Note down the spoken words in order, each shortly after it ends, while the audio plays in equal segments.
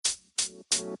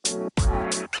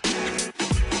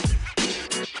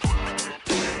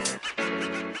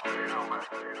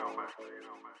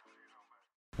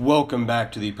Welcome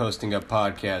back to the Posting Up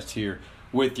Podcast here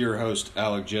with your host,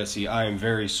 Alec Jesse. I am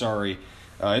very sorry.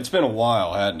 It's been a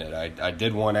while, hadn't it? I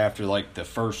did one after like the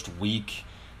first week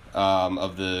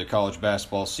of the college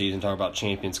basketball season, talking about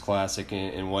Champions Classic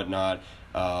and whatnot.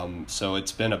 So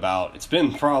it's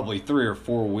been probably 3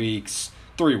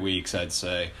 weeks, I'd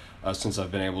say, since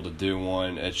I've been able to do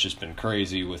one. It's just been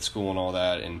crazy with school and all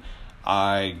that. And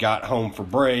I got home for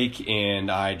break and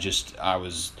I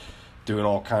was doing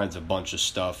all kinds of bunch of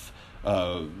stuff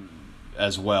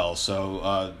as well.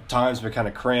 So time's been kind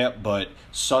of cramped, but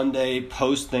Sunday,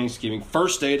 post-Thanksgiving,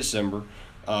 first day of December,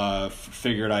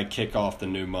 figured I'd kick off the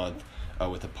new month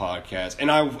with a podcast.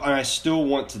 And I still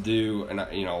want to do, and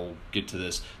I'll get to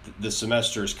this, the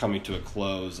semester is coming to a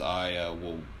close. I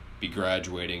will be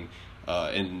graduating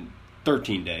in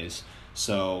 13 days.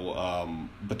 So,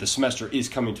 but the semester is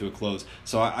coming to a close.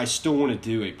 So I still want to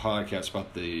do a podcast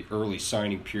about the early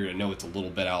signing period. I know it's a little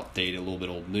bit outdated, a little bit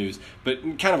old news, but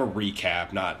kind of a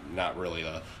recap, not really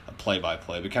a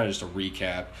play-by-play, but kind of just a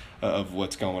recap of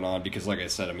what's going on. Because like I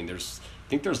said, I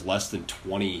think there's less than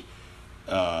 20%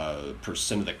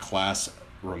 of the class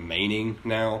remaining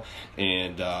now.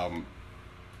 And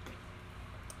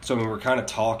so we're kind of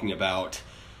talking about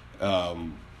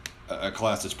a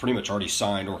class that's pretty much already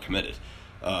signed or committed.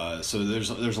 So there's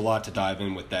a lot to dive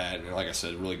in with that. And like I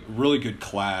said, really good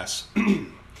class,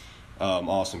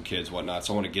 awesome kids, whatnot.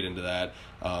 So I want to get into that.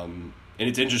 And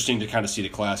it's interesting to kind of see the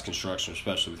class construction,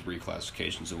 especially with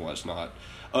reclassifications and whatnot,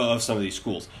 of some of these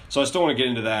schools. So I still want to get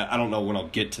into that. I don't know when I'll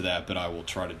get to that, but I will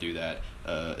try to do that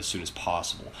as soon as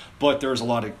possible. But there's a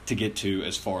lot to get to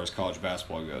as far as college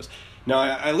basketball goes. Now,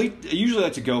 I usually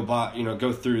like to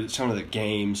go through some of the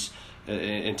games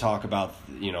and talk about,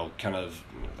 kind of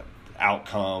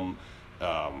outcome,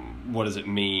 what does it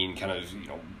mean, kind of,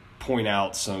 point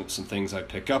out some things I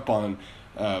pick up on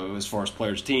as far as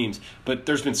players' teams. But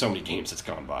there's been so many games that's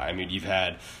gone by. I mean, you've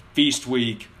had Feast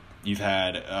Week, you've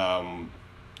had a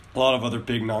lot of other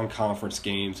big non-conference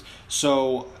games.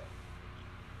 So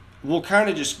we'll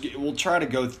try to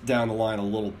go down the line a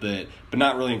little bit, but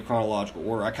not really in chronological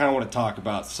order. I kind of want to talk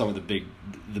about some of the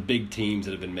big teams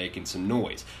that have been making some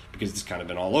noise, because it's kind of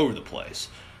been all over the place.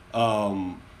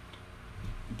 But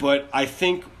I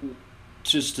think,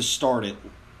 just to start it,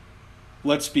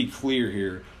 let's be clear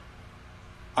here.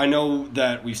 I know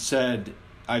that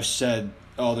I've said,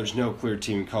 there's no clear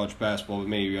team in college basketball, but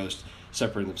maybe others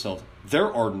separating themselves.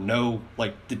 There are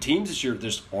the teams this year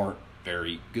just aren't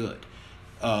very good.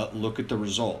 Look at the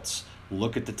results.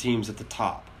 Look at the teams at the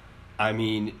top. I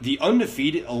mean,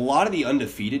 a lot of the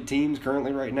undefeated teams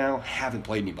currently right now haven't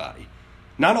played anybody.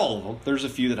 Not all of them. There's a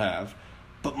few that have,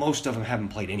 but most of them haven't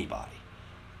played anybody.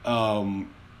 And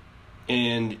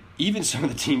even some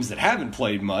of the teams that haven't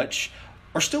played much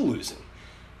are still losing.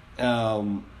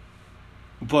 But,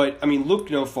 look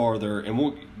no farther, and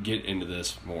we'll get into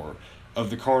this more, of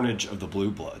the carnage of the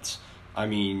Blue Bloods.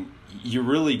 You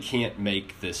really can't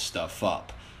make this stuff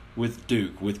up. With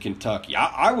Duke, with Kentucky.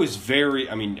 I was very,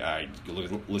 I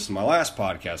listened to my last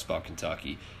podcast about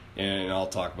Kentucky, and I'll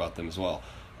talk about them as well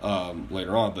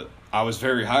later on, but I was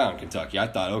very high on Kentucky. I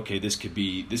thought, okay, this could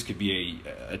be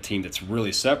a team that's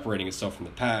really separating itself from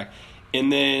the pack.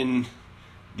 And then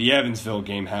the Evansville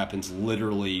game happens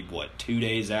literally, 2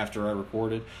 days after I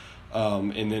recorded?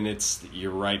 And then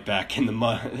you're right back in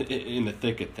the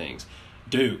thick of things.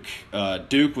 Duke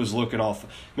was looking off.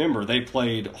 Remember, they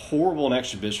played horrible in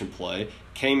exhibition play,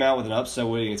 came out with an upset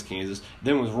win against Kansas,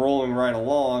 then was rolling right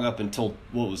along up until,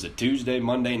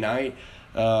 Monday night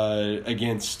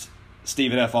against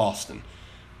Stephen F. Austin.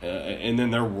 And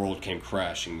then their world came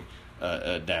crashing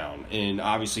down. And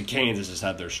obviously Kansas has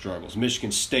had their struggles.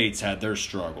 Michigan State's had their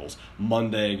struggles.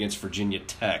 Monday against Virginia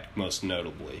Tech, most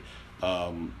notably.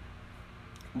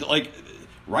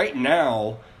 Right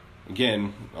now,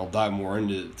 again, I'll dive more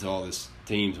into all these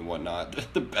teams and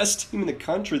whatnot. The best team in the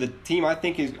country, the team I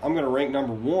think I'm going to rank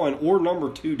number 1 or number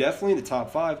 2, definitely in the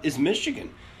top 5, is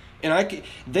Michigan. And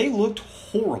they looked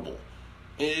horrible.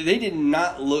 They did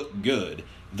not look good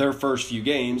their first few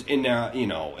games. And now,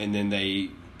 and then they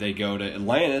go to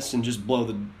Atlantis and just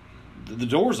blow the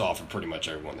doors off of pretty much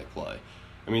everyone they play.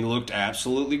 It looked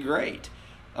absolutely great.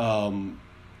 In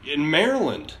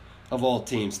Maryland, of all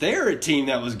teams, they're a team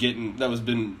that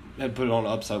had put it on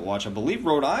upside watch. I believe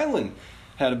Rhode Island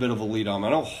had a bit of a lead on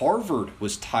them. I know Harvard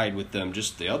was tied with them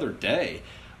just the other day,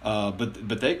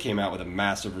 but they came out with a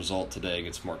massive result today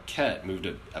against Marquette, moved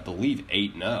to, I believe,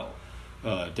 8-0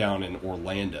 down in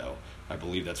Orlando. I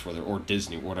believe that's where or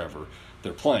Disney, whatever.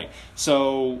 they're playing.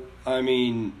 So, I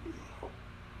mean,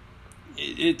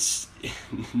 it's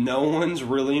no one's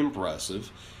really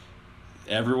impressive.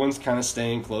 Everyone's kind of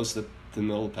staying close to the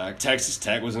middle of the pack. Texas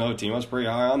Tech was another team I was pretty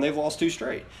high on. They've lost 2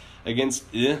 straight against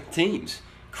teams,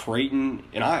 Creighton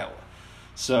and Iowa.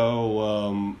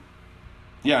 So,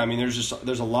 yeah, I mean, there's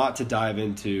a lot to dive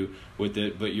into with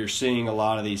it, but you're seeing a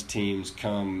lot of these teams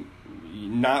come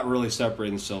not really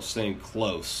separating themselves, staying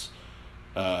close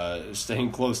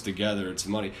together. It's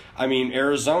money. I mean,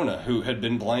 Arizona, who had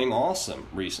been playing awesome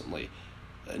recently,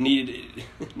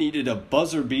 needed a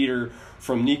buzzer beater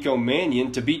from Nico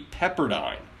Mannion to beat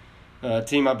Pepperdine, a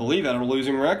team I believe had a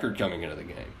losing record coming into the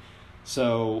game.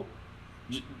 So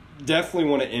definitely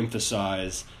want to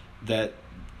emphasize that,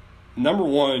 number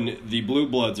one, the Blue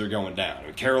Bloods are going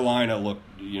down. Carolina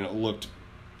looked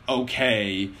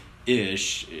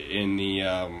okay-ish in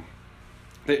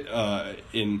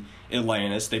in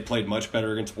Atlantis. They played much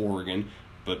better against Oregon,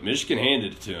 but Michigan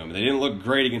handed it to them. They didn't look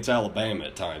great against Alabama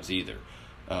at times either.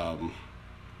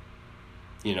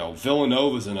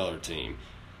 Villanova's another team.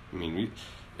 I mean,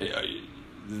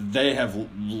 they have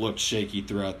looked shaky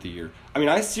throughout the year. I mean,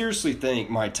 I seriously think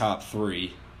my top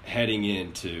 3 heading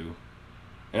into,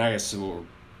 and I guess we'll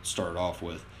start off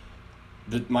with,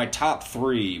 my top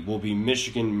 3 will be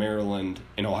Michigan, Maryland,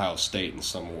 and Ohio State in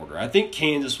some order. I think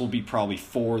Kansas will be probably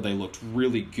 4. They looked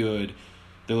really good.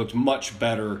 They looked much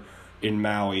better in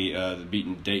Maui,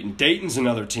 beating Dayton. Dayton's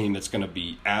another team that's going to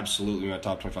be absolutely my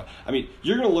top 25. I mean,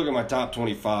 you're going to look at my top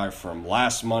 25 from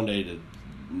last Monday to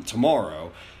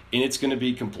tomorrow, and it's going to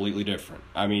be completely different.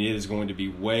 I mean, it is going to be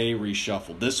way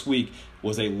reshuffled. This week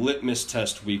was a litmus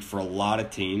test week for a lot of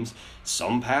teams.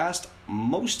 Some passed,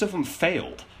 most of them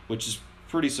failed, which is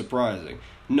pretty surprising.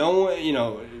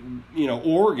 Oregon,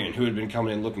 who had been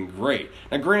coming in looking great.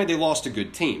 Now, granted, they lost to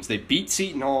good teams. They beat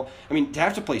Seton Hall. I mean, to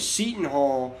have to play Seton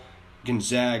Hall,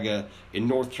 Gonzaga, in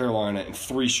North Carolina in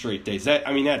 3 straight days,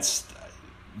 that's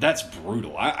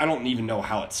brutal. I don't even know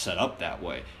how it's set up that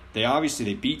way.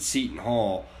 They beat Seton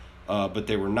Hall, but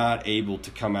they were not able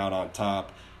to come out on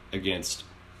top against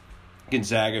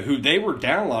Gonzaga, who they were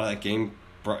down a lot of that game,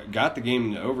 got the game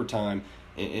into overtime,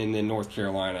 and then North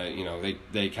Carolina,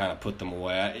 they kind of put them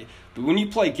away. But when you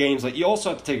play games, you also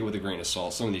have to take it with a grain of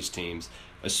salt. Some of these teams,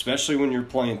 especially when you're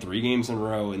playing 3 games in a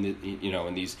row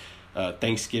in these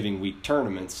Thanksgiving week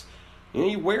tournaments,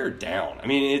 you wear it down. I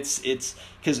mean, it's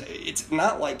because it's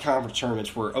not like conference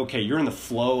tournaments where, okay, you're in the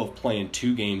flow of playing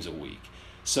 2 games a week.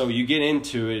 So you get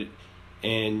into it,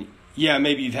 and yeah,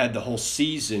 maybe you've had the whole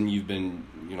season, you've been,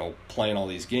 playing all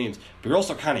these games, but you're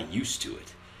also kind of used to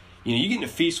it. You get into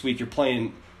feast week, you're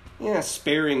playing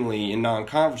sparingly in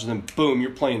non-conference, and then boom,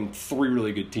 you're playing 3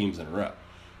 really good teams in a row.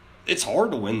 It's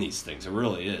hard to win these things. It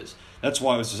really is. That's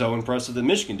why it was so impressive that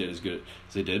Michigan did as good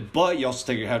as they did. But you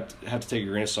also have to take a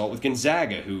grain of salt with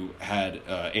Gonzaga, who had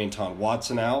Anton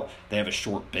Watson out. They have a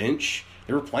short bench.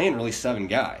 They were playing really 7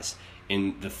 guys.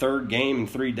 In the 3rd game in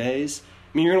 3 days,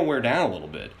 I mean, you're going to wear down a little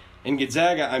bit. And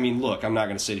Gonzaga, I mean, look, I'm not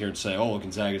going to sit here and say,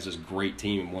 Gonzaga's this great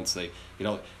team, and once they,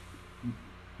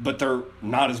 but they're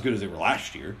not as good as they were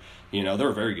last year. They're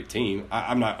a very good team.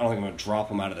 I don't think I'm going to drop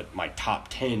them out of my top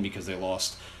 10 because they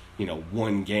lost,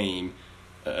 1 game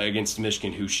against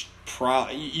Michigan, who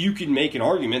you could make an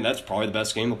argument that's probably the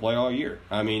best game to play all year.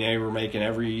 I mean, they were making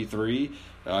every 3.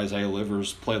 Isaiah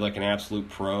Livers played like an absolute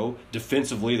pro.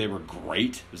 Defensively, they were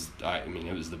great.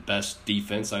 It was the best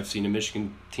defense I've seen a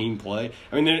Michigan team play.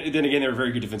 I mean, then again, they were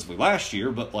very good defensively last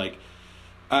year, but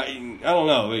I don't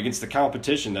know, against the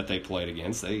competition that they played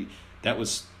against, that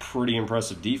was pretty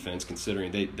impressive defense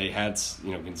considering they had,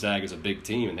 Gonzaga's a big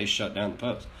team and they shut down the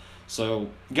post. So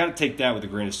you got to take that with a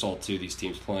grain of salt too. These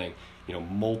teams playing,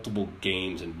 multiple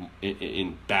games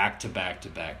in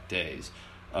back-to-back days.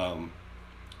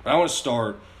 I want to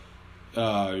start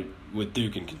with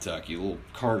Duke and Kentucky, a little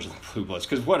carnage of the Blue Bloods,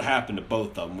 because what happened to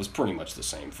both of them was pretty much the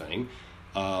same thing.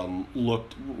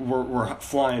 We're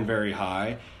flying very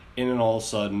high, and then all of a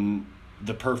sudden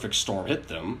the perfect storm hit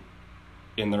them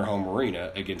in their home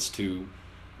arena against 2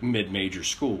 mid-major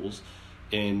schools,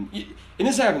 and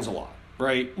this happens a lot,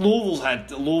 right?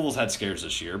 Louisville's had scares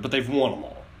this year, but they've won them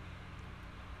all.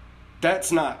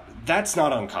 That's not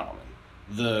uncommon.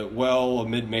 A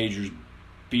mid-major's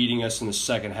beating us in the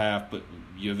second half, but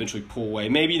you eventually pull away.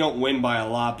 Maybe you don't win by a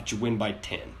lot, but you win by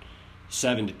 10,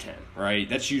 7-10, right?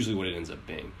 That's usually what it ends up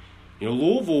being.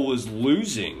 Louisville was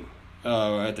losing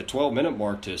at the 12-minute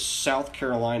mark to South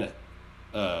Carolina,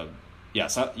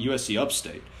 USC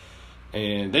Upstate,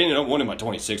 and they ended up winning by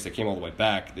 26. They came all the way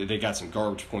back. They got some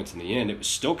garbage points in the end. It was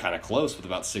still kind of close with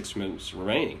about 6 minutes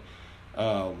remaining.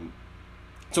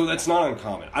 So that's not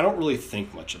uncommon. I don't really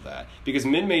think much of that because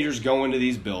mid-majors go into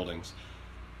these buildings,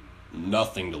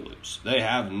 nothing to lose. They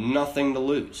have nothing to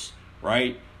lose,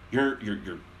 right? You're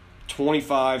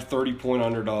 25, 30-point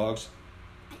underdogs.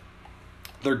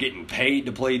 They're getting paid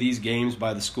to play these games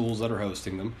by the schools that are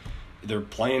hosting them. They're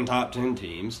playing top 10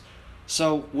 teams.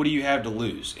 So what do you have to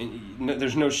lose? And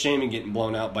there's no shame in getting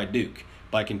blown out by Duke,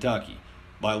 by Kentucky,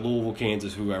 by Louisville,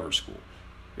 Kansas, whoever school,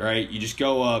 right? You just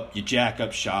go up, you jack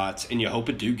up shots, and you hope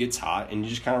a dude gets hot, and you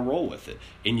just kind of roll with it.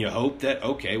 And you hope that,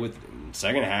 okay, with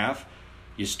second half,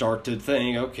 you start to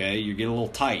think, okay, you get a little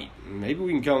tight. Maybe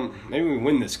we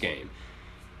win this game.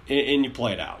 And you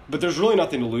play it out. But there's really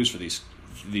nothing to lose for these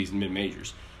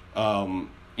mid-majors. Even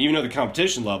though the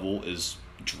competition level is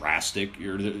drastic,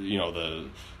 the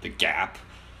gap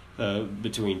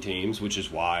between teams, which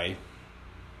is why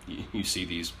you see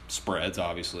these spreads,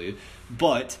 obviously.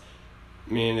 But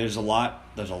I mean, there's a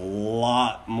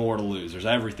lot more to lose. There's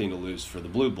everything to lose for the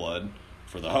blue blood,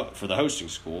 for the hosting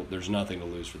school. There's nothing to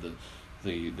lose for the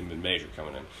mid-major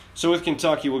coming in. So with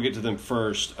Kentucky, we'll get to them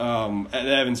first. At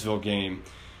the Evansville game,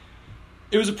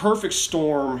 it was a perfect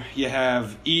storm. You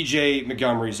have E.J.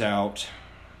 Montgomery's out.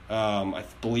 I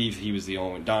believe he was the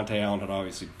only one. Dante Allen had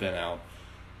obviously been out.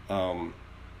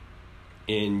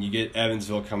 And you get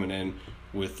Evansville coming in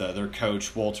with their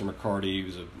coach, Walter McCarty, who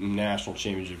was a national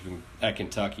championship at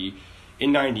Kentucky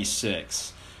in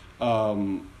 '96.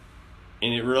 And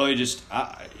it really just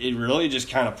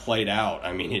kind of played out.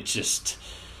 I mean, it just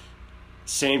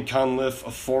Sam Cunliffe,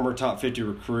 a former top 50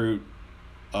 recruit,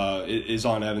 is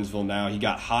on Evansville now. He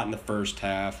got hot in the first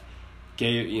half.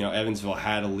 Evansville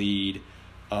had a lead,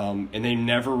 and they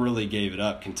never really gave it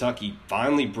up. Kentucky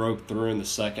finally broke through in the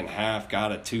second half,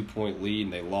 got a 2-point lead,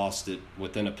 and they lost it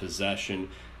within a possession,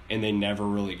 and they never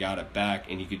really got it back.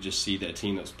 And you could just see that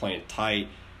team that was playing tight,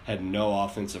 had no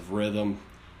offensive rhythm,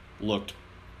 looked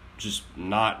just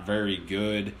not very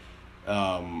good.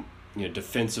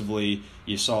 Defensively,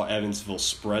 you saw Evansville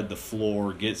spread the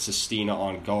floor, get Sestina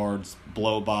on guards,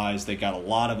 blow-bys. They got a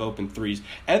lot of open threes.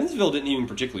 Evansville didn't even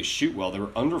particularly shoot well. They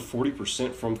were under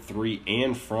 40% from three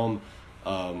and from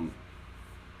the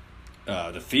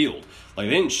field. Like,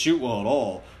 they didn't shoot well at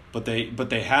all, but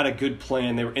they had a good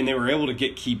plan. They were able to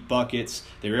get key buckets.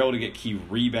 They were able to get key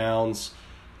rebounds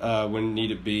when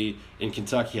needed be. And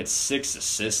Kentucky had 6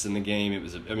 assists in the game. It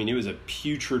was a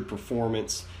putrid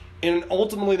performance. And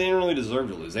ultimately, they didn't really deserve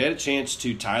to lose. They had a chance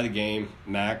to tie the game.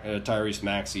 Tyrese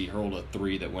Maxey hurled a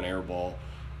 3 that went air ball.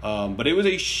 But it was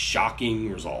a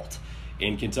shocking result.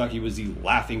 And Kentucky was the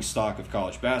laughingstock of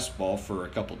college basketball for a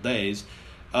couple days.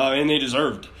 And they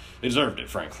deserved it,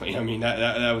 frankly. I mean,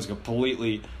 that was a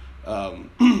completely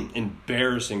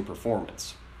embarrassing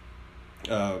performance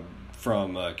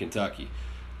from Kentucky.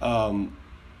 All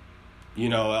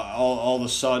of a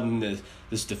sudden,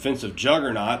 this defensive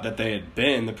juggernaut that they had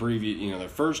been their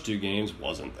first 2 games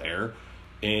wasn't there,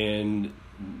 and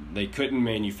they couldn't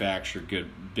manufacture good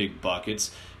big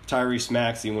buckets. Tyrese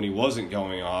Maxey, when he wasn't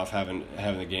going off, having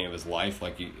the game of his life,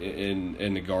 like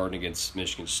in the Garden against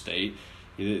Michigan State,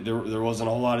 there wasn't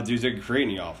a whole lot of dudes that could create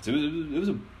any offense.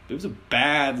 It was a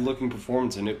bad looking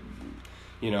performance, and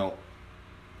you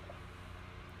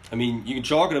can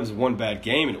chalk it up as one bad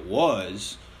game, and it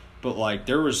was. But,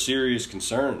 there were serious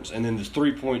concerns. And then the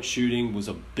 3-point shooting was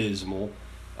abysmal.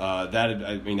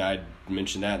 I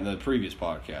mentioned that in the previous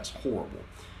podcast. Horrible.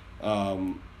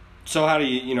 So how do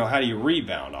you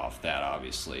rebound off that,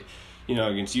 obviously?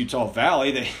 Against Utah Valley,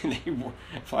 they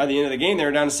by the end of the game, they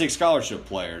were down to 6 scholarship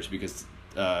players because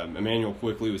Emmanuel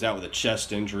Quickley was out with a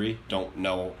chest injury. Don't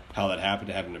know how that happened,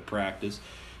 having to practice.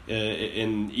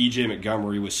 And E.J.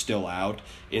 Montgomery was still out.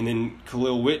 And then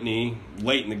Khalil Whitney,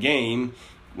 late in the game,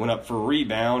 went up for a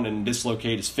rebound and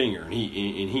dislocated his finger, and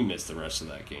he missed the rest of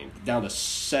that game. Down to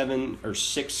 7 or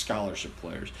 6 scholarship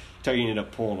players. Kentucky ended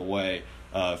up pulling away.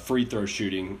 Free throw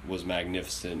shooting was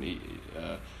magnificent.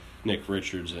 Nick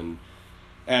Richards and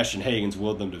Ashton Hagans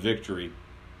willed them to victory.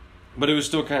 But it was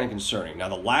still kind of concerning. Now,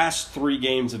 the last 3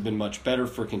 games have been much better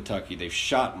for Kentucky. They've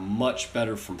shot much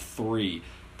better from 3.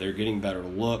 They're getting better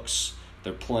looks.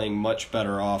 They're playing much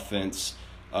better offense.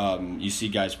 You see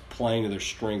guys playing to their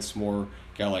strengths more.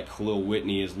 A guy like Khalil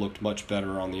Whitney has looked much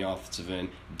better on the offensive end.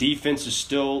 Defense is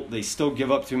still give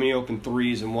up too many open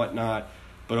threes and whatnot,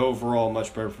 but overall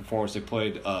much better performance. They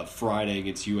played Friday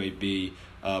against UAB.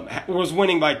 Was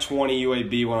winning by 20.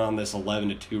 UAB went on this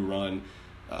 11-2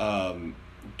 run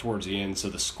towards the end, so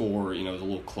the score was a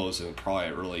little closer than probably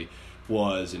it really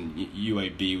was, and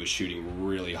UAB was shooting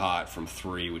really hot from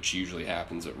 3, which usually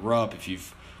happens at Rupp. If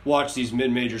you've watched these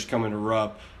mid-majors come into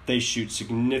Rupp, they shoot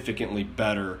significantly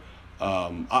better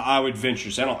I would venture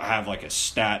to say, I don't have like a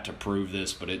stat to prove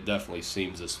this, but it definitely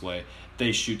seems this way.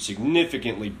 They shoot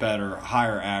significantly better,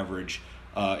 higher average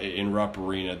in Rupp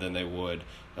Arena than they would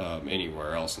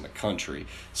anywhere else in the country.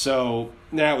 So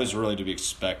that was really to be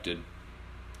expected,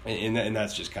 and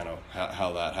that's just kind of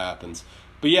how that happens.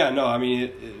 But yeah, no, I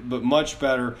mean, but much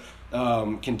better.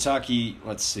 Kentucky,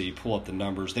 let's see, pull up the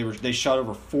numbers. They shot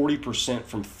over 40%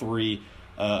 from three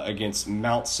against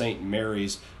Mount St.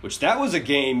 Mary's, which that was a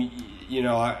game,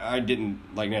 I didn't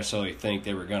necessarily think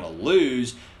they were going to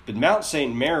lose, but Mount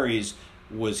St. Mary's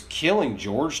was killing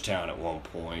Georgetown at one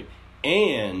point,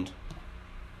 and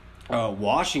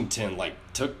Washington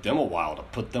took them a while to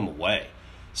put them away.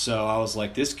 So I was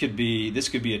like, this could be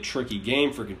a tricky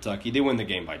game for Kentucky. They win the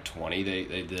game by 20.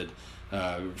 They did,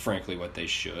 frankly, what they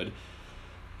should.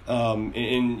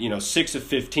 6 of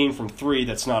 15 from three,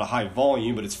 that's not a high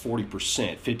volume, but it's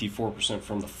 40%, 54%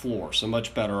 from the floor, so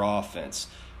much better offense.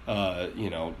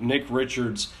 Nick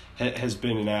Richards has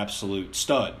been an absolute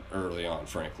stud early on,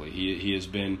 frankly. He has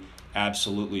been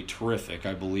absolutely terrific,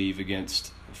 I believe,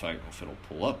 against, if it'll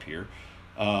pull up here,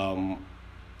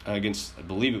 against, I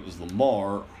believe it was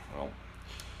Lamar.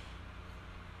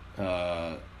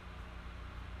 Let's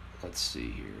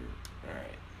see here. All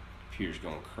right. Computer's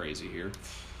going crazy here.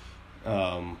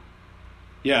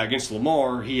 Against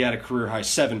Lamar, he had a career-high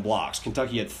 7 blocks.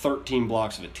 Kentucky had 13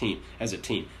 blocks as a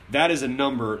team. That is a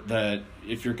number that,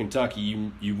 if you're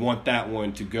Kentucky, you want that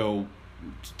one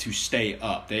to stay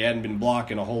up. They hadn't been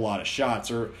blocking a whole lot of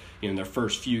shots in their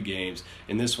first few games.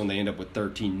 In this one, they end up with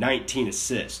 19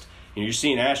 assists. You're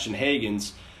seeing Ashton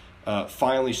Hagans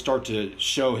finally start to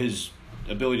show his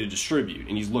ability to distribute,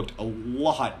 and he's looked a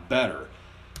lot better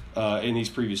in these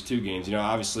previous 2 games.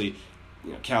 Obviously,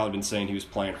 Cal had been saying he was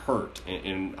playing hurt,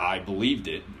 and I believed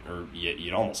it, or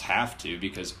you'd almost have to,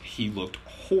 because he looked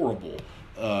horrible,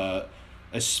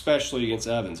 especially against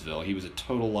Evansville. He was a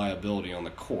total liability on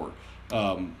the court.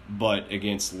 But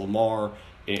against Lamar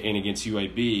and against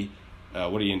UAB,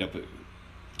 what did he end up with?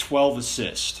 12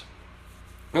 assists.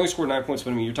 He only scored 9 points,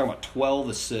 but you're talking about 12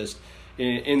 assists.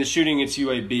 In the shooting against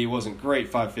UAB, wasn't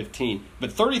great, 5-15,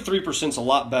 but 33% is a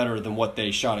lot better than what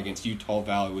they shot against Utah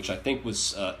Valley, which I think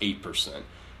was 8%.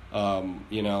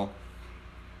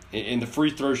 In the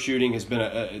free throw shooting has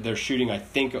been they're shooting, I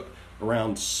think,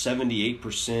 around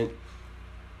 78%.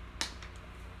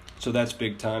 So that's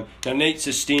big time. Now Nate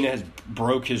Sestina has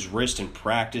broke his wrist in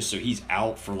practice, so he's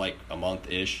out for a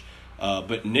month-ish.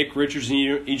 But Nick Richards and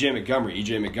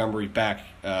EJ Montgomery back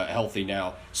healthy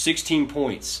now. 16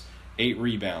 points. 8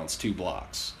 rebounds, 2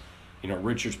 blocks.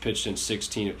 Richards pitched in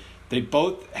 16. They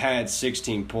both had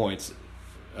 16 points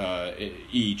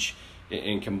each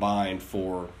and combined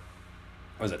for,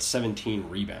 17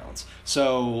 rebounds.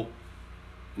 So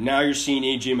now you're seeing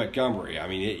A.J. Montgomery.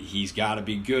 He's got to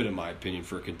be good, in my opinion,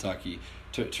 for Kentucky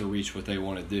to reach what they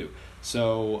want to do.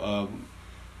 So,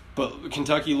 but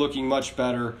Kentucky looking much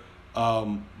better.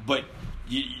 But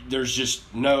there's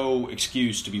just no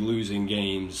excuse to be losing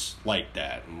games like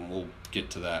that, and we'll get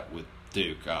to that with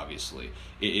Duke. Obviously,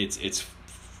 it's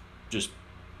just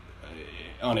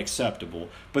unacceptable.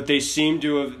 But they seem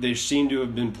to have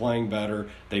been playing better.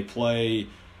 They play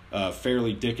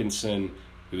Fairleigh Dickinson,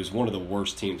 who is one of the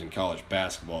worst teams in college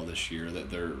basketball this year.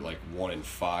 That they're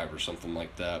 1-5 or something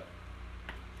like that.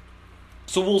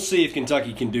 So we'll see if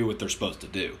Kentucky can do what they're supposed to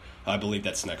do. I believe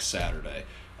that's next Saturday.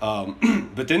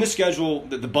 But then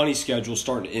the bunny schedule is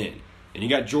starting to end. And you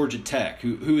got Georgia Tech,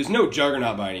 who is no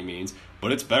juggernaut by any means,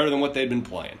 but it's better than what they've been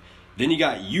playing. Then you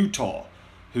got Utah,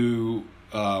 who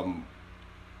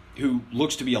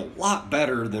looks to be a lot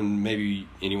better than maybe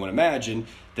anyone imagined.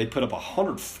 They put up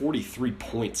 143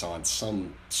 points on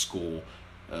some school.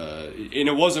 And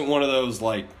it wasn't one of those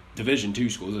Division II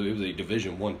schools. It was a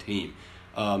Division I team.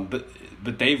 But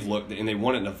they've looked, and they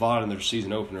won at Nevada in their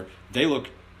season opener. They look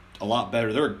a lot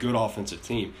better. They're a good offensive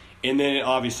team. And then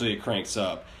obviously it cranks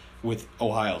up with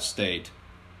Ohio State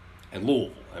and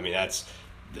Louisville.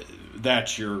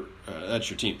 That's your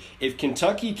team. If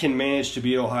Kentucky can manage to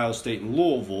beat Ohio State and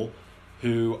Louisville,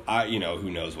 who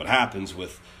knows what happens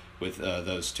with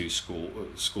those two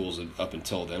schools up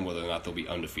until then, whether or not they'll be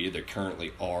undefeated. They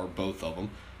currently are, both of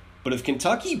them. But if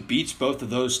Kentucky beats both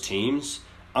of those teams,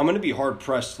 I'm going to be hard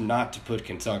pressed not to put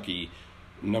Kentucky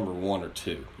number 1 or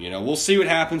 2. We'll see what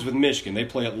happens with Michigan. They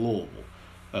play at Louisville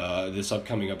this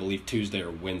upcoming, I believe, Tuesday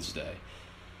or Wednesday.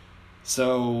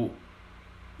 So,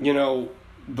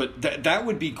 but that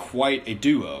would be quite a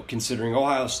duo, considering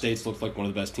Ohio State's looked like one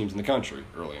of the best teams in the country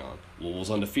early on.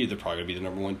 Louisville's undefeated. They're probably going to be the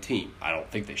number 1 team. I don't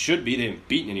think they should be. They haven't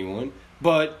beaten anyone.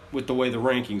 But with the way the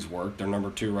rankings work, they're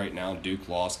number 2 right now. Duke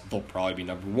lost. They'll probably be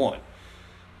number 1.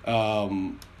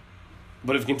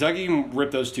 But if Kentucky can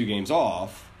rip those 2 games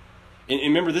off, and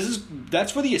remember,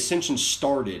 that's where the ascension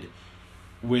started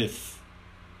with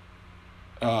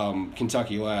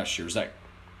Kentucky last year. Is that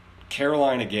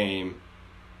Carolina game?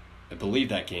 I believe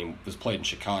that game was played in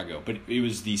Chicago, but it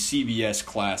was the CBS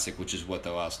Classic, which is what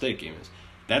the Ohio State game is.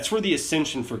 That's where the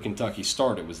ascension for Kentucky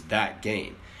started, was that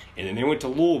game. And then they went to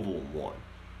Louisville and won.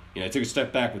 They took a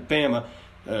step back with Bama,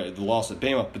 the loss at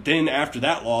Bama. But then after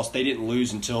that loss, they didn't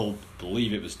lose until, I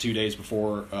believe it was 2 days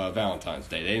before Valentine's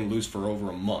Day. They didn't lose for over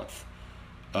a month.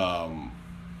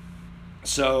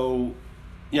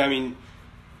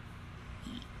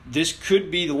 This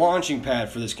could be the launching pad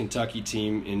for this Kentucky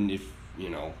team. And if you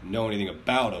know anything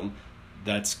about them,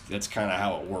 that's kind of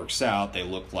how it works out. They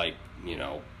look like,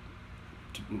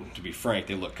 to be frank,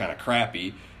 they look kind of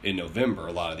crappy in November.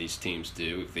 A lot of these teams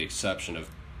do, with the exception of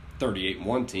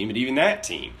 38-1 team, and even that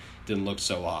team didn't look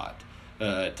so hot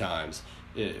at times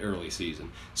early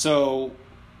season. So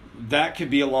that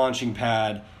could be a launching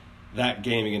pad, that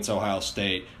game against Ohio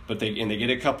State. But they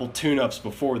get a couple tune-ups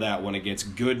before that one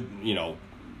against good,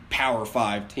 Power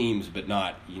 5 teams, but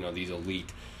not these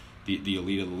elite, the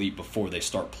elite of the elite before they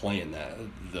start playing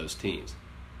those teams.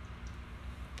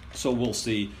 So we'll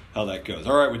see how that goes.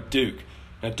 All right, with Duke.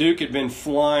 Now, Duke had been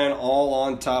flying all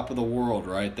on top of the world,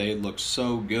 right? They looked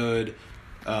so good.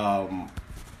 And,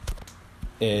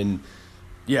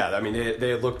 yeah, they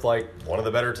had looked like one of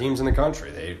the better teams in the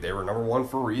country. They were number 1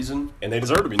 for a reason, and they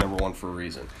deserve to be number 1 for a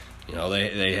reason.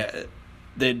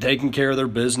 They'd taken care of their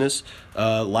business.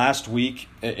 Last week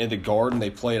in the Garden,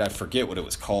 they played, I forget what it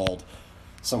was called,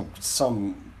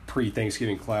 some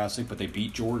pre-Thanksgiving Classic, but they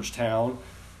beat Georgetown,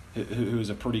 who's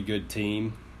a pretty good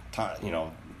team,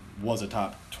 was a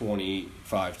top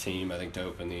 25 team, I think, to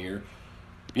open the year.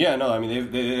 Yeah, no,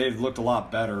 they've looked a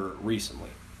lot better recently.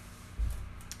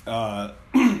 But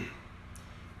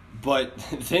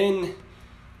then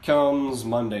comes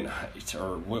Monday night,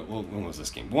 or when was this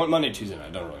game? Monday, Tuesday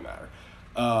night, doesn't really matter.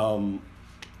 And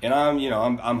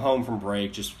I'm home from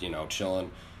break, just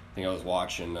chilling. I think I was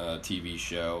watching a TV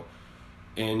show,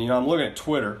 and I'm looking at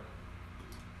Twitter.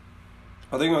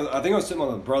 I think I was sitting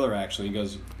with my brother, actually. He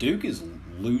goes, Duke is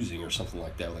losing or something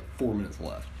like that, with 4 minutes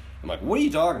left. I'm like, what are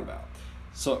you talking about?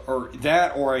 So, it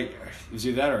was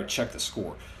either that or I checked the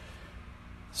score.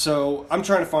 So I'm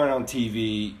trying to find it on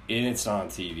TV, and it's not on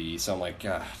TV. So I'm like,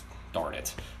 God, darn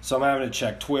it. So I'm having to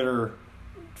check Twitter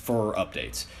for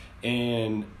updates.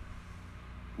 And,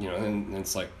 then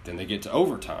it's like, then they get to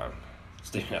overtime.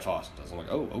 Stephen F. Austin does. I'm like,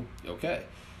 oh, okay.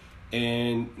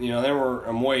 And, then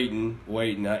I'm waiting,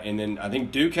 and then I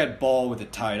think Duke had ball with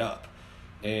it tied up.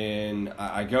 And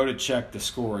I go to check the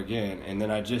score again, and then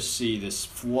I just see this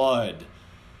flood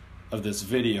of this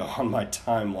video on my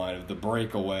timeline of the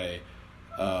breakaway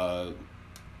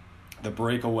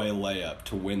layup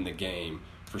to win the game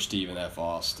for Stephen F.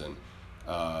 Austin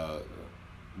by,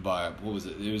 what was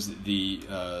it? It was the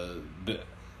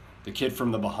kid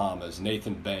from the Bahamas,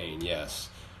 Nathan Bain, yes.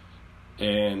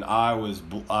 And I was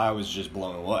just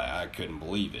blown away. I couldn't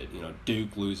believe it.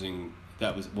 Duke losing,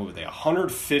 that was, what were they,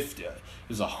 150? It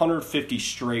was 150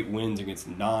 straight wins against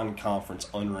non-conference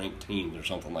unranked teams or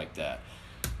something like that.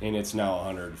 And it's now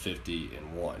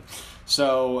 150-1.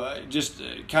 So just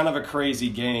kind of a crazy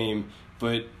game,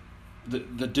 but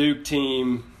the Duke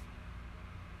team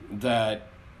that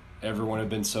everyone had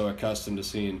been so accustomed to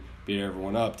seeing beat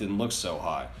everyone up didn't look so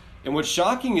hot. And what's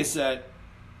shocking is that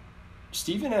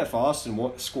Stephen F.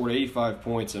 Austin scored 85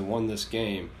 points and won this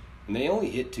game, and they only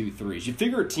hit 2 threes. You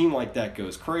figure a team like that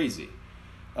goes crazy.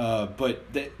 But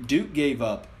Duke gave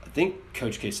up, I think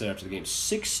Coach K said after the game,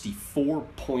 64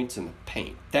 points in the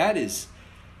paint. That's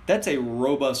a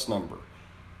robust number,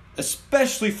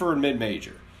 especially for a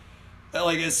mid-major.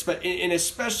 And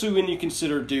especially when you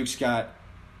consider Duke's got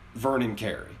Vernon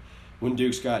Carey, when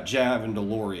Duke's got Javin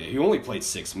DeLaurier. He only played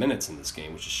 6 minutes in this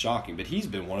game, which is shocking, but he's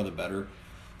been one of the better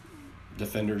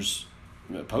defenders,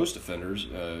 post defenders,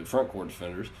 front court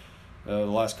defenders, the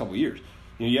last couple of years.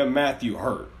 You have Matthew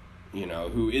Hurt,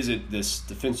 who isn't this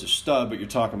defensive stud, but you're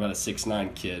talking about a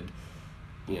 6'9" kid,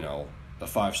 a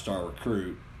 5-star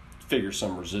recruit. Figure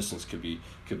some resistance could be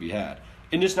had,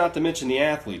 and just not to mention the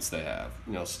athletes they have.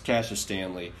 Cassius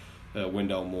Stanley,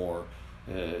 Wendell Moore,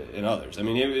 and others.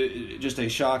 Just a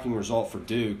shocking result for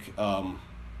Duke.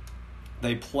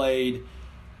 They played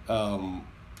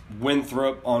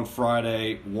Winthrop on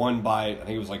Friday, won by, I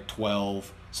think it was like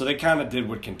 12. So they kind of did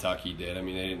what Kentucky did.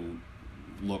 They didn't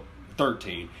look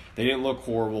 13. They didn't look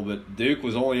horrible, but Duke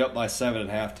was only up by 7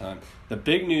 at halftime. The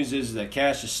big news is that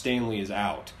Cassius Stanley is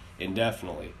out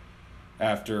indefinitely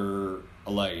after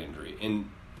a leg injury. And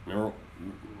remember,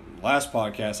 last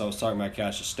podcast I was talking about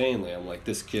Cassius Stanley. I'm like,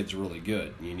 this kid's really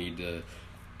good. You need to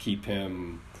keep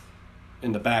him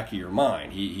in the back of your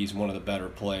mind. He's one of the better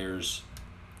players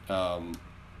in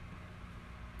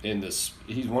this.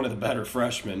 He's one of the better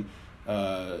freshmen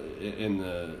in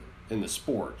the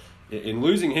sport. In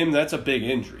losing him, that's a big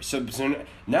injury. So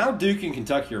now Duke and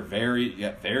Kentucky are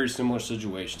very similar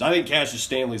situations. I think Cassius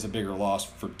Stanley's a bigger loss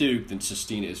for Duke than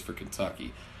Sestina is for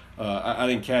Kentucky. I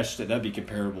think that'd be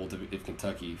comparable to if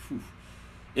Kentucky,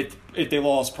 if they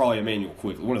lost probably Emmanuel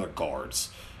Quigley, one of their guards,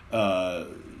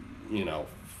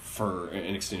 for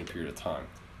an extended period of time.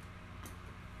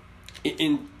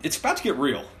 And it's about to get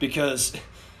real because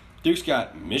Duke's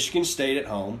got Michigan State at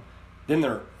home. Then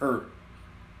are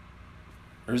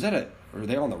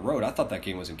they on the road? I thought that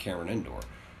game was in Cameron Indoor.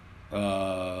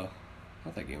 I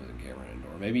thought that game was in Cameron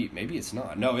Indoor. Maybe it's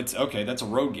not. No, it's okay. That's a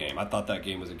road game. I thought that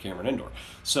game was in Cameron Indoor.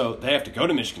 So they have to go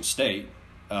to Michigan State.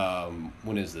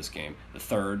 When is this game? The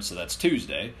 3rd, so that's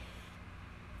Tuesday.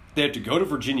 They have to go to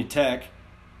Virginia Tech,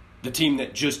 the team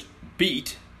that just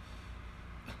beat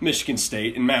Michigan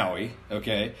State in Maui.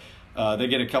 Okay, they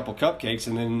get a couple cupcakes,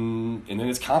 and then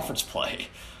it's conference play.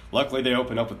 Luckily, they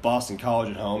open up with Boston College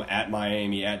at home, at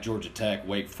Miami, at Georgia Tech,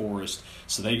 Wake Forest.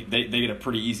 So they get a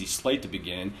pretty easy slate to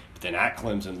begin. But then at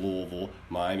Clemson, Louisville,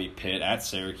 Miami, Pitt, at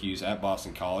Syracuse, at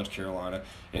Boston College, Carolina,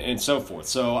 and so forth.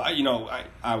 So,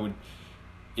 I would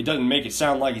 – it doesn't make it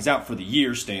sound like he's out for the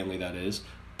year, Stanley, that is.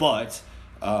 But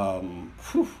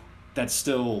that's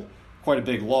still quite a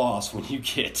big loss when you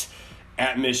get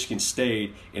at Michigan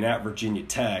State and at Virginia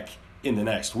Tech in the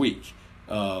next week.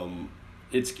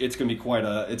 It's going to be quite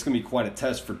a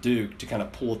test for Duke to kind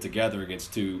of pull it together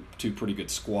against two pretty good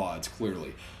squads,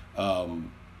 clearly.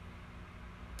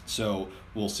 So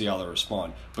we'll see how they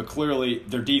respond. But clearly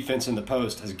their defense in the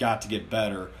post has got to get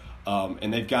better,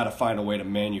 and they've got to find a way to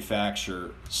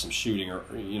manufacture some shooting,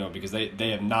 because they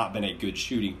have not been a good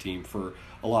shooting team for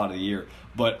a lot of the year.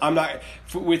 But I'm not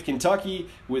with Kentucky,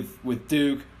 with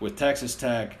Duke, with Texas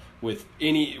Tech, with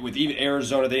even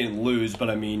Arizona. They didn't lose, but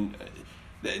I mean,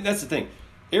 that's the thing.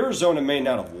 Arizona may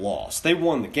not have lost. They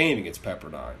won the game against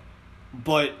Pepperdine.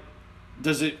 But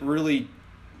does it really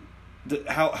 –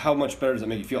 how much better does it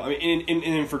make you feel? I mean,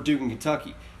 and for Duke and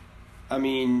Kentucky, I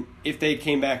mean, if they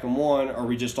came back and won, are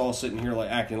we just all sitting here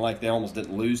acting like they almost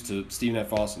didn't lose to Stephen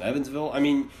F. Austin Evansville? I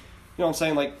mean, you know what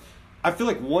I'm saying? I feel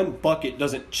like one bucket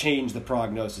doesn't change the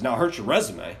prognosis. Now, it hurts your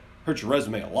resume. Hurts your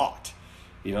resume a lot.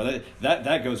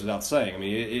 That goes without saying. I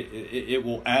mean, it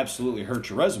will absolutely hurt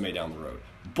your resume down the road.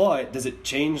 But does it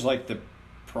change the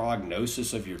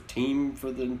prognosis of your team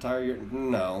for the entire year?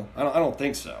 No, I don't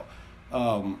think so.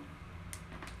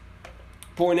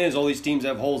 Point is, all these teams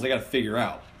have holes they got to figure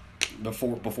out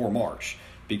before March,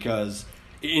 because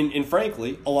and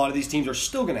frankly, a lot of these teams are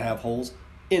still going to have holes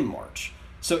in March.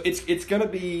 So it's going to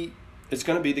be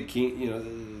the key,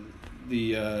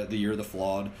 the year of the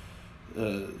flawed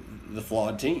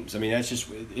teams. I mean,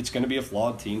 it's going to be a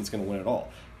flawed team that's going to win it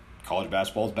all. College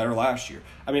basketball is better last year.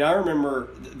 I mean, I remember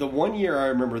the one year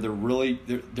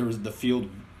there was the field,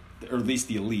 or at least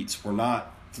the elites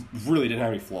really didn't have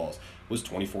any flaws, was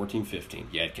 2014-15.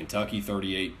 You had Kentucky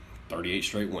 38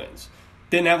 straight wins.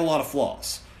 Didn't have a lot of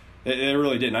flaws. They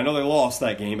really didn't. I know they lost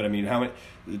that game, but I mean,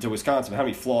 to Wisconsin, how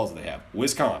many flaws do they have?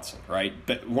 Wisconsin, right?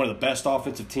 One of the best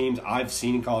offensive teams I've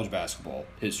seen in college basketball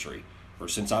history, or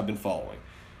since I've been following.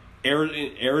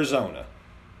 Arizona,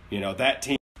 that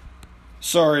team.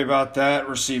 Sorry about that.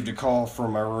 Received a call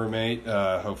from my roommate.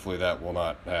 Hopefully that will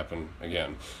not happen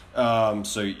again.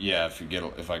 So yeah,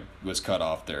 if I was cut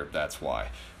off there, that's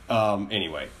why.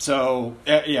 Anyway, so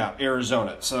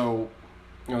Arizona. So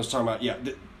I was talking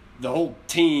about the whole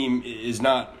team is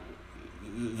not,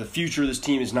 the future of this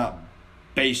team is not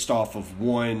based off of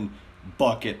one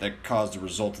bucket that caused the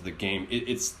result of the game.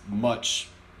 It's much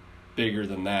bigger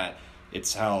than that.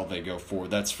 It's how they go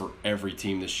forward. That's for every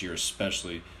team this year,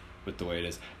 especially with the way it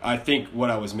is. I think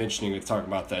what I was mentioning with talking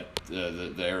about that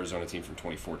the Arizona team from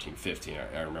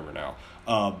 2014-15, I remember now.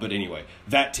 But anyway,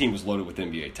 that team was loaded with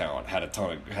NBA talent. Had a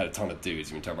ton of dudes.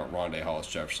 You can talk about Rondé Hollis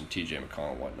Jefferson, T.J.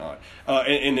 McConnell, whatnot.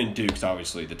 And then Duke's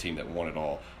obviously the team that won it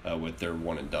all with their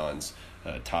one and dones,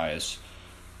 Tyus,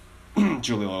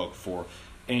 Julio Okafor,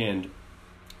 and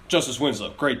Justice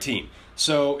Winslow. Great team.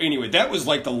 So anyway, that was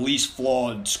the least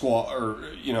flawed squad or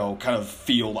kind of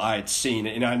field I had seen,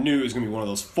 and I knew it was going to be one of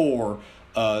those four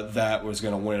that was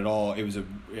going to win it all.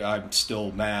 I'm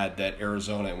still mad that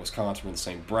Arizona and Wisconsin were in the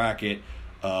same bracket.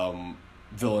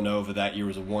 Villanova that year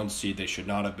was a 1 seed. They should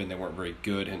not have been. They weren't very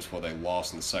good, hence why they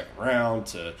lost in the second round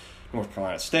to North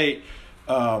Carolina State.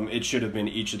 It should have been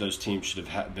each of those teams should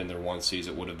have been their one seeds.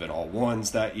 It would have been all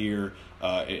ones that year.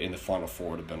 In the Final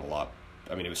Four would have been a lot.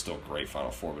 I mean, it was still a great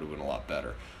Final Four, but it would have been a lot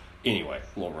better. Anyway,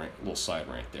 little side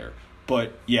rant there.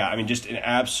 But yeah, I mean, just an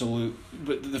absolute.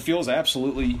 But the field is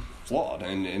absolutely flawed,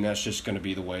 and that's just going to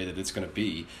be the way that it's going to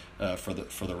be for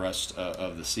the rest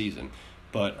of the season.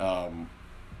 But I'm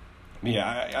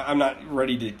not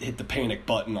ready to hit the panic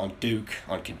button on Duke,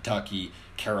 on Kentucky,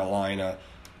 Carolina,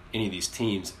 any of these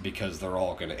teams, because they're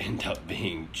all going to end up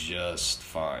being just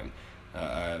fine.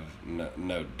 I have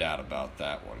no doubt about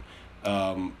that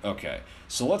one. Okay,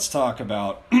 so let's talk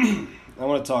about I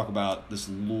want to talk about this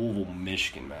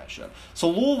Louisville-Michigan matchup. So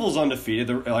Louisville's undefeated.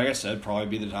 They're, like I said, probably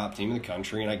be the top team in the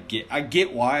country, and I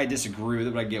get why. I disagree with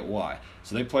it, but I get why.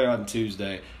 So they play on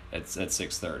Tuesday at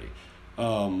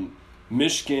 6:30.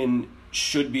 Michigan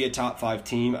should be a top 5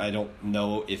 team. I don't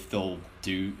know if the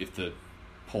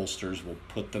pollsters will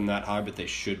put them that high, but they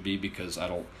should be, because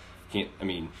Iowa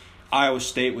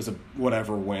State was a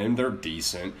whatever win. They're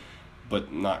decent,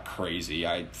 but not crazy.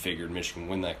 I figured Michigan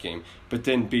win that game. But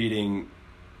then beating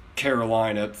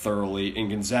Carolina thoroughly and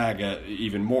Gonzaga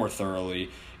even more thoroughly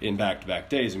in back-to-back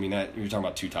days, I mean, that you're talking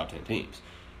about 2 top 10 teams.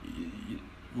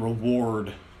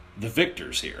 Reward the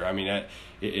victors here, I mean,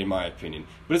 in my opinion.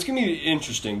 But it's going to be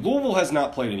interesting. Louisville has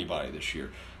not played anybody this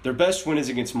year. Their best win is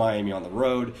against Miami on the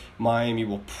road. Miami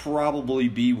will probably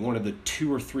be one of the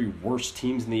 2 or 3 worst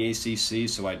teams in the ACC,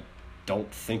 so I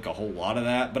don't think a whole lot of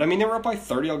that. But, I mean, they were up by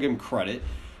 30. I'll give them credit.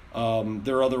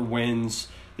 Their other wins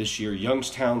this year,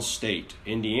 Youngstown State,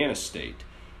 Indiana State,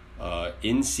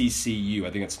 NCCU,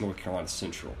 I think that's North Carolina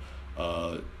Central,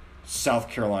 South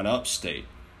Carolina Upstate,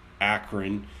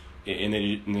 Akron, and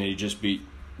they just beat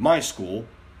my school,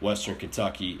 Western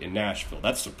Kentucky, and Nashville.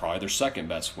 That's probably their second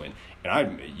best win.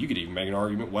 And you could even make an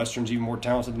argument Western's even more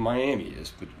talented than Miami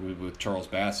is with Charles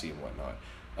Bassey and whatnot.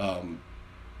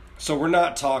 So we're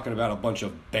not talking about a bunch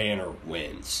of banner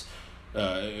wins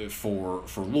for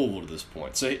Louisville at this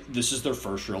point. So this is their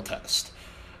first real test.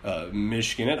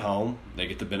 Michigan at home, they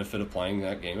get the benefit of playing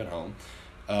that game at home.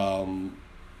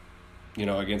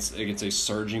 Against a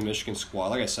surging Michigan squad.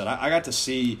 Like I said, I got to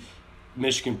see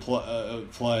Michigan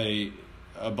play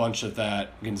a bunch of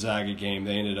that Gonzaga game.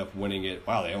 They ended up winning it.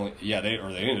 Wow, they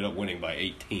ended up winning by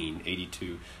 18,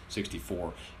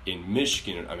 82-64 in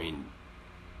Michigan. I mean,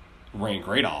 ran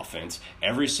great offense.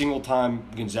 Every single time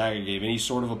Gonzaga gave any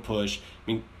sort of a push,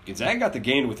 I mean, Gonzaga got the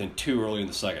game within 2 early in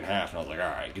the second half, and I was like, all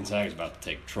right, Gonzaga's about to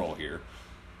take control here.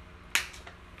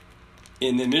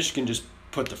 And then Michigan just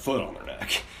put their foot on their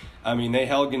neck. I mean, they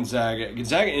held Gonzaga.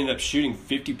 Gonzaga ended up shooting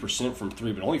 50% from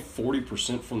 3, but only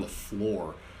 40% from the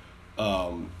floor.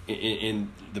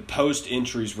 In the post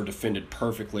entries were defended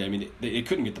perfectly. I mean, they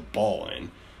couldn't get the ball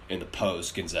in the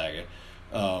post, Gonzaga.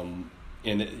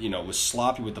 Was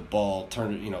sloppy with the ball.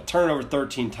 Turned it over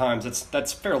 13 times.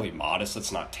 That's fairly modest.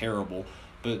 That's not terrible,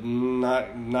 but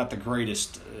not the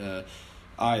greatest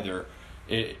either.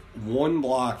 One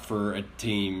block for a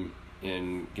team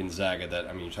in Gonzaga that,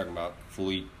 I mean, you're talking about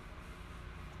Philippe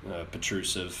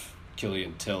Petrusev,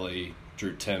 Killian Tilly,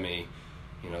 Drew Timme.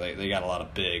 They got a lot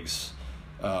of bigs.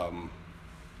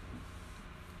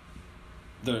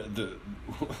 The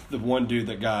one dude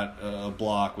that got a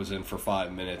block was in for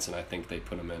 5 minutes, and I think they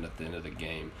put him in at the end of the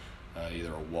game,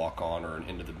 either a walk-on or an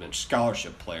end-of-the-bench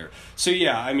scholarship player. So,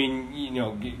 yeah, I mean,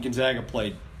 Gonzaga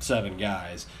played 7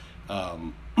 guys,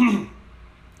 and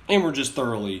were just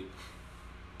thoroughly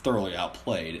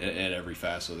outplayed at every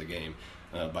facet of the game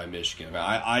by Michigan.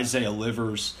 Isaiah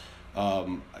Livers, he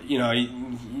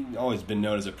always been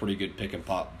known as a pretty good pick and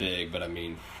pop big, but I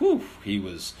mean, he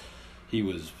was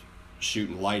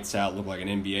shooting lights out, looked like an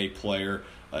NBA player.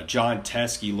 John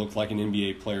Teskey looked like an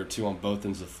NBA player too on both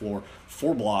ends of the floor.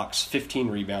 4 blocks, 15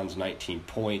 rebounds, 19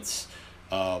 points.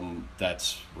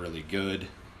 That's really good.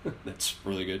 That's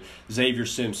really good. Xavier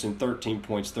Simpson, 13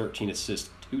 points, 13 assists,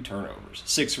 2 turnovers,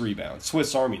 6 rebounds.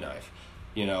 Swiss Army knife,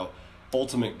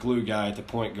 ultimate glue guy at the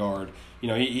point guard.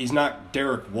 He's not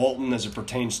Derek Walton as it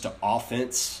pertains to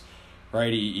offense,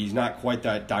 right? He's not quite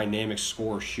that dynamic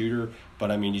scorer shooter,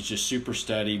 but I mean, he's just super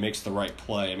steady, makes the right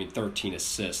play. I mean, 13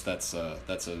 assists, that's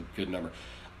a good number.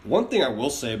 One thing I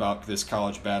will say about this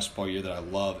college basketball year that I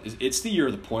love is it's the year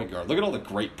of the point guard. Look at all the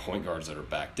great point guards that are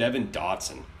back. Devin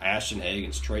Dotson, Ashton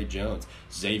Hagans, Trey Jones,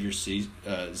 Xavier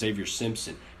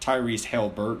Simpson, Tyrese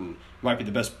Haliburton. Might be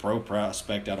the best pro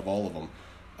prospect out of all of them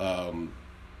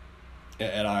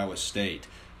at Iowa State.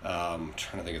 I'm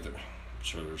trying to think I'm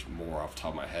sure there's more off the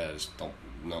top of my head. I just don't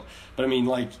know. But I mean,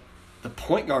 the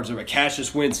point guards are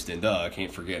Cassius Winston, I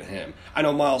can't forget him. I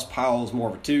know Miles Powell is more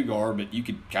of a 2 guard, but you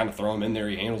could kind of throw him in there.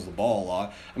 He handles the ball a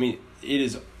lot. I mean, it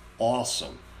is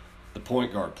awesome the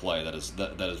point guard play that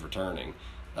is returning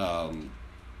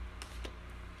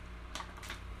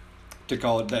to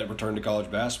college, that return to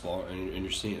college basketball, and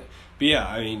you're seeing it. But yeah,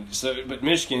 I mean, but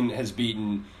Michigan has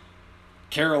beaten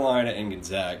Carolina and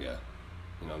Gonzaga,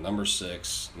 number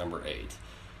 6, number 8.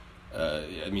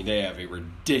 I mean, they have a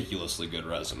ridiculously good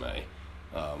resume,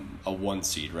 a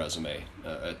 1-seed resume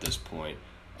at this point.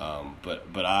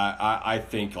 But I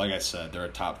think, like I said, they're a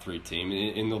top 3 team,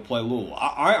 and they'll play Louisville.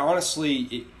 I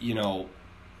honestly, I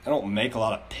don't make a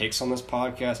lot of picks on this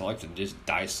podcast. I like to just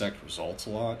dissect results a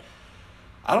lot.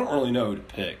 I don't really know who to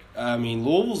pick. I mean,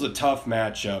 Louisville's a tough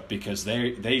matchup because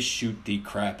they shoot the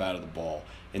crap out of the ball,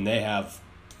 and they have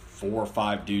 4 or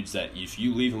 5 dudes that if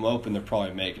you leave them open, they're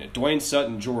probably making it. Dwayne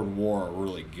Sutton, Jordan War are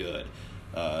really good.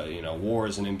 War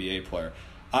is an NBA player.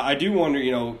 I do wonder,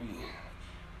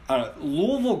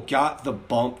 Louisville got the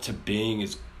bump to being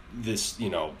this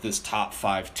top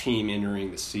 5 team entering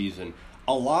the season,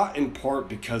 a lot in part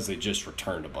because they just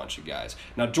returned a bunch of guys.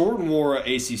 Now, Jordan War,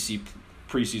 ACC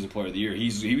preseason player of the year,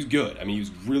 he was good. I mean, he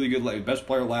was really good, best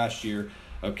player last year.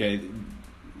 Okay,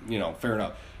 fair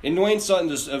enough. And Dwayne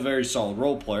Sutton's just a very solid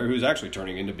role player who's actually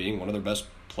turning into being one of their best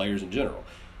players in general.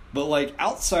 But,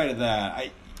 outside of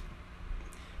that,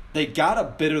 they got a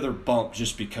bit of their bump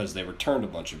just because they returned a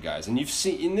bunch of guys. And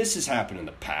and this has happened in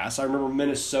the past. I remember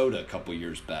Minnesota a couple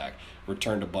years back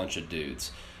returned a bunch of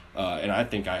dudes. And I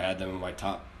think I had them in my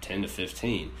top 10 to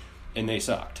 15, and they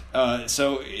sucked.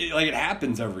 It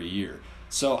happens every year.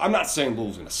 So I'm not saying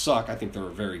Louisville's going to suck. I think they're a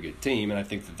very good team, and I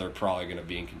think that they're probably going to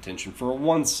be in contention for a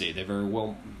 1 seed. They very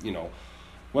well,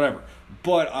 whatever.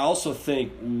 But I also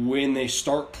think when they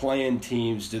start playing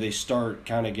teams, do they start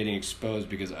kind of getting exposed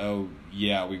because,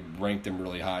 we ranked them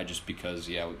really high just because,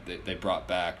 they brought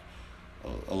back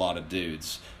a lot of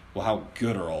dudes. Well, how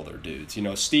good are all their dudes?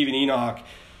 Stephen Enoch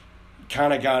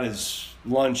kind of got his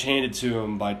lunch handed to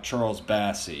him by Charles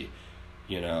Bassey,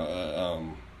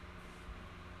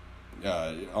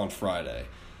 on Friday.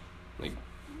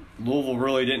 Louisville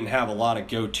really didn't have a lot of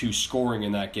go-to scoring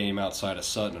in that game outside of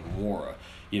Sutton and Wara.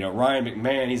 Ryan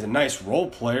McMahon, he's a nice role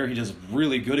player. He does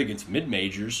really good against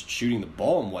mid-majors, shooting the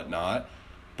ball and whatnot.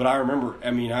 But I remember,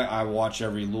 I watch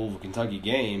every Louisville-Kentucky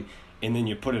game, and then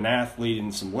you put an athlete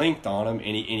and some length on him,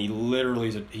 and he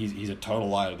literally he's a total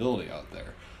liability out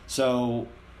there. So,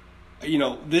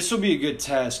 this will be a good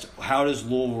test. How does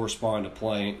Louisville respond to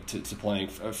playing,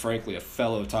 frankly, a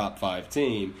fellow top 5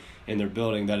 team in their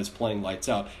building that is playing lights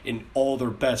out, and all their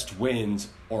best wins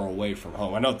are away from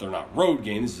home? I know they're not road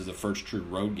games. This is the first true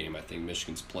road game I think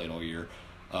Michigan's played all year.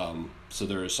 So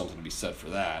there is something to be said for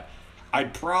that.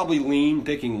 I'd probably lean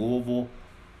picking Louisville,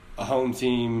 a home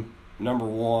team, number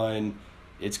 1.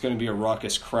 It's going to be a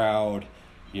ruckus crowd.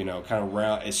 Kind of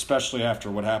round, especially after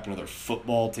what happened to their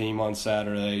football team on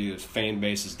Saturday. The fan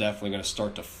base is definitely going to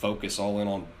start to focus all in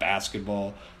on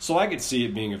basketball. So I could see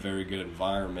it being a very good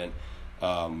environment.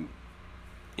 And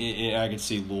I could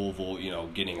see Louisville,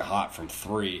 getting hot from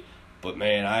 3. But,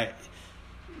 man,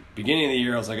 beginning of the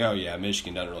year, I was like,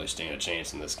 Michigan doesn't really stand a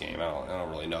chance in this game. I don't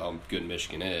really know how good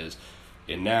Michigan is.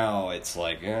 And now it's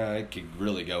like, it could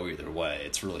really go either way.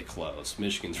 It's really close.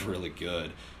 Michigan's really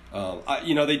good.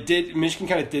 Michigan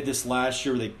kind of did this last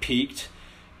year where they peaked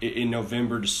in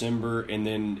November, December, and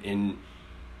then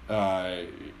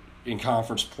in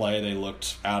conference play they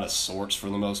looked out of sorts for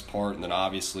the most part, and then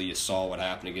obviously you saw what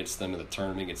happened against them in the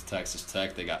tournament against Texas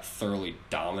Tech. They got thoroughly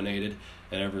dominated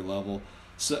at every level.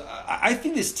 So I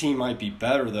think this team might be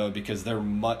better, though, because they're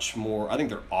much more – I think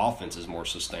their offense is more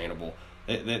sustainable.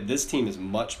 This team is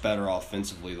much better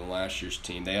offensively than last year's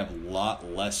team. They have a lot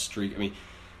less streak –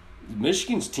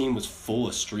 Michigan's team was full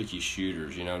of streaky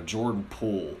shooters, Jordan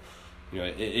Poole,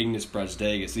 Ignas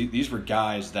Brazdegas. These were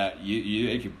guys that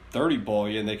they could 30 ball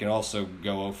you, and they can also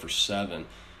go 0 for 7.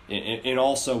 And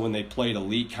also when they played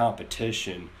elite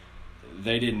competition,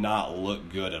 they did not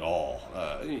look good at all,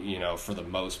 for the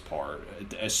most part,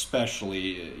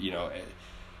 especially,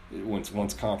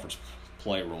 once conference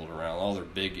play rolled around. All their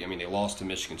big, they lost to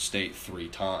Michigan State 3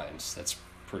 times. That's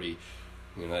pretty...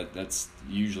 that's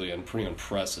usually pretty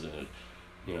unprecedented.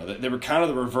 They were kind of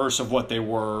the reverse of what they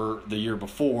were the year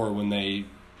before when they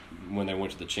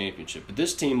went to the championship. But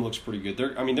this team looks pretty good.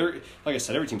 They're like I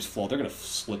said, every team's flawed. They're going to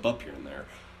slip up here and there.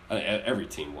 Every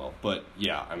team will. But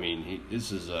yeah,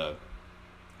 this is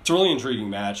it's a really intriguing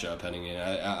matchup heading in.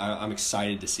 I'm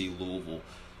excited to see Louisville,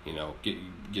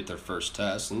 get their first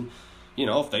test, and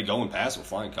if they go and pass with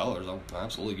flying colors, I'll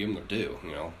absolutely give them their due.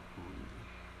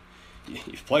 If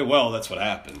you play well, that's what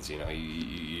happens.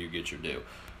 You get your due.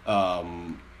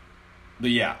 But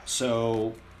yeah,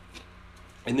 so,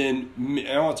 and then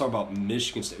I want to talk about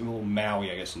Michigan State, well,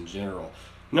 Maui, I guess, in general.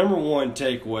 number one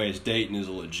takeaway is Dayton is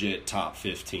a legit top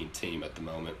 15 team at the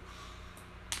moment.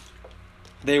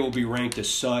 They will be ranked as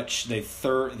such. They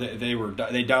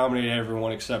dominated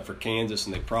everyone except for Kansas,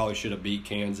 and they probably should have beat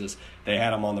Kansas. They had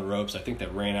them on the ropes. I think they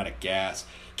ran out of gas.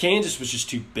 Kansas was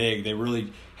just too big. They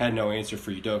really had no answer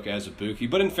for Udoka Azubuike.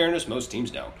 But in fairness, most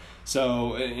teams don't.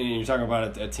 So and you're talking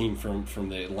about a team from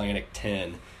the Atlantic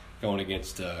 10 going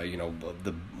against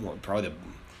probably the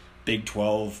Big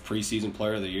 12 preseason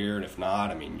player of the year, and if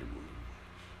not, I mean, you're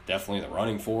definitely in the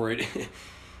running for it.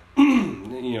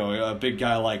 A big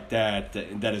guy like that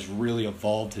has really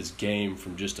evolved his game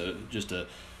from just a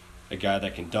guy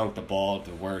that can dunk the ball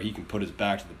to where he can put his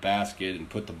back to the basket and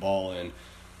put the ball in,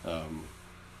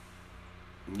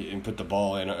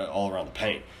 all around the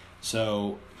paint.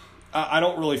 So I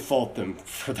don't really fault them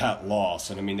for that loss.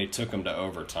 And I mean, they took them to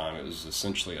overtime. It was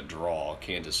essentially a draw.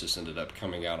 Kansas just ended up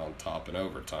coming out on top in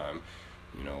overtime.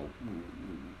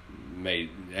 May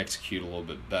execute a little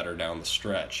bit better down the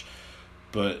stretch.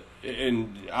 But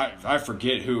I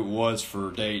forget who it was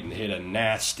for Dayton hit a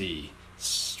nasty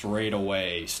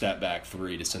straightaway step back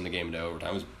three to send the game into overtime.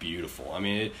 It was beautiful. I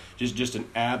mean, just an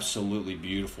absolutely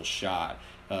beautiful shot.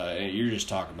 You're just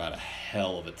talking about a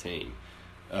hell of a team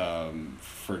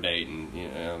for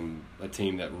Dayton. A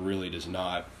team that really does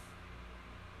not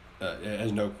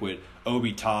has no quit.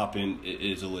 Obi Toppin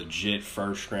is a legit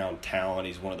first round talent.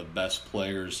 He's one of the best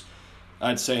players,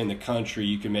 I'd say, in the country.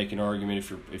 You can make an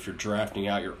argument if you're drafting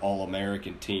out your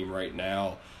All-American team right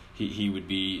now, he'd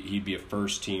be a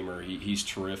first teamer. He's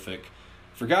terrific.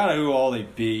 Forgot who all they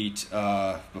beat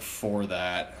before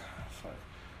that. If I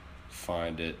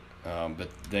find it, but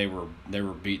they were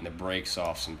beating the brakes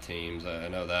off some teams. I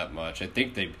know that much. I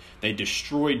think they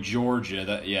destroyed Georgia.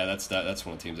 That's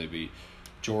one of the teams they beat.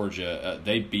 Georgia.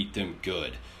 They beat them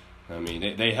good. I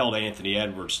mean, they held Anthony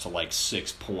Edwards to like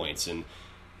 6 points. And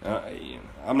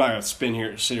I'm not going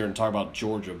to sit here and talk about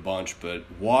Georgia a bunch, but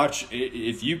watch,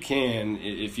 if you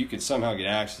can somehow get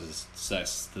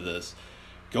access to this,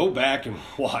 go back and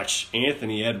watch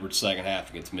Anthony Edwards' second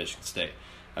half against Michigan State.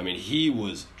 I mean, he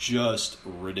was just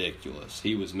ridiculous.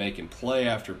 He was making play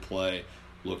after play,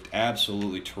 looked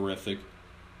absolutely terrific,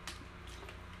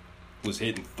 was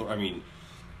hitting,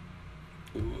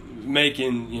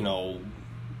 making,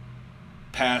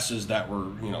 passes that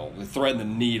were, threading the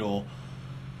needle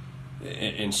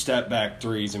in step back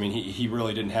threes. I mean, he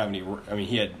really didn't have any. I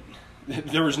mean,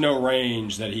 there was no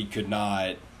range that he could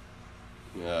not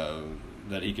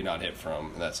hit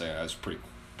from. And that was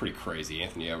pretty crazy.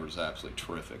 Anthony Edwards is absolutely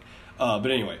terrific.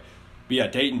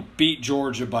 Dayton beat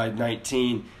Georgia by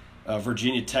 19.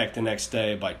 Virginia Tech the next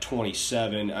day by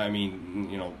 27. I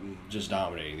mean, just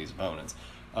dominating these opponents.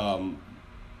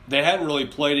 They hadn't really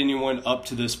played anyone up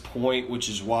to this point, which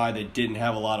is why they didn't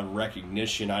have a lot of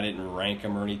recognition. I didn't rank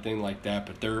them or anything like that,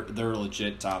 but they're a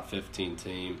legit top 15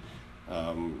 team.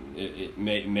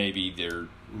 Maybe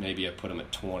I put them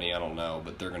at 20. I don't know,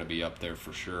 but they're going to be up there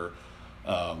for sure.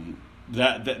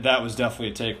 That was definitely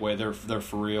a takeaway. They're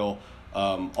for real.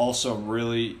 Also,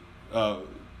 really,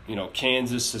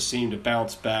 Kansas has seemed to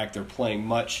bounce back. They're playing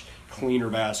much cleaner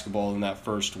basketball than that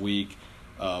first week.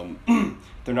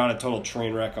 They're not a total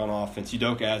train wreck on offense.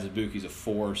 Udoka Azubuike's a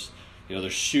force. Their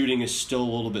shooting is still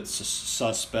a little bit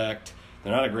suspect.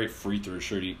 They're not a great free throw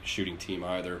shooting team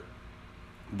either.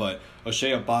 But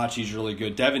Ochai Agbaji's really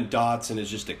good. Devin Dotson is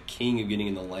just a king of getting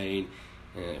in the lane.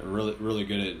 Really, really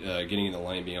good at getting in the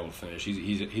lane, being able to finish.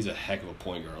 He's a heck of a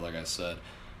point guard, like I said.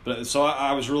 But so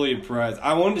I was really impressed.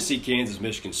 I wanted to see Kansas,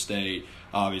 Michigan State.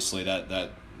 Obviously, that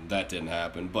didn't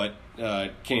happen. But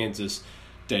Kansas,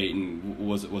 Dayton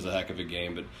was a heck of a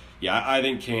game. But yeah, I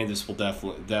think Kansas will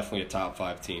definitely a top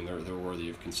 5 team. They're worthy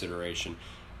of consideration.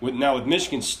 With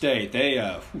Michigan State, they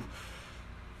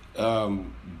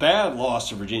bad loss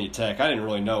to Virginia Tech. I didn't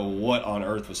really know what on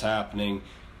earth was happening.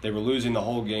 They were losing the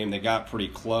whole game. They got pretty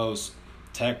close.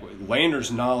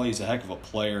 Landers Nolley's a heck of a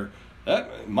player.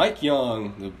 Mike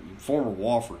Young, the former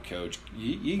Wofford coach,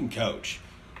 he can coach.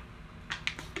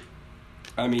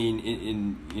 I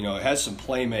mean, it has some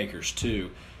playmakers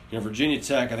too. Virginia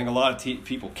Tech, I think a lot of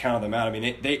people counted them out. I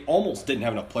mean, they almost didn't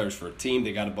have enough players for a team.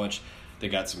 They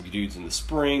got some dudes in the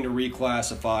spring to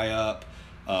reclassify up.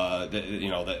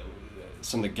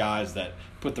 Some of the guys that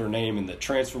put their name in the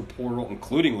transfer portal,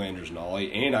 including Landers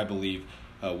Nolley and I believe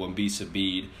Wembanyama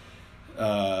Bede.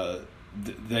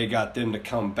 They got them to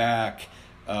come back,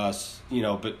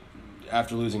 but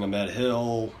after losing Ahmed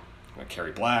Hill,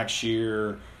 Kerry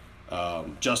Blackshear,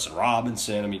 Justin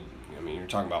Robinson, I mean, you're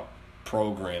talking about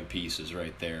program pieces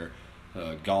right there,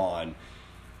 gone.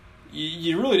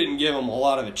 you really didn't give them a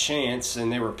lot of a chance,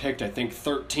 and they were picked, I think,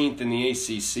 13th in the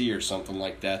ACC or something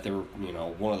like that. They were,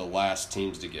 one of the last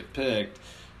teams to get picked,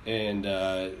 and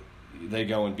they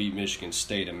go and beat Michigan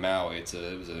State in Maui. It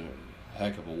was a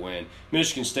heck of a win.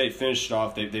 Michigan State finished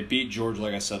off. They beat Georgia,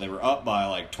 like I said. They were up by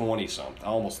like 20-something,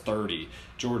 almost 30.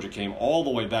 Georgia came all the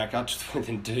way back out to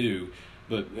within 2,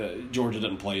 but Georgia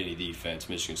doesn't play any defense.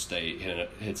 Michigan State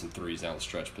hit some threes down the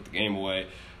stretch, put the game away.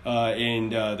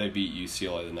 And they beat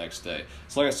UCLA the next day.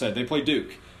 So like I said, they play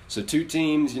Duke. So two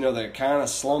teams, that kind of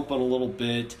slumping a little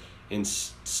bit in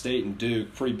State and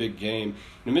Duke. Pretty big game.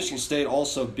 Michigan State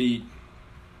also beat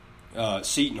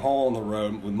Seton Hall on the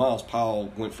road with Miles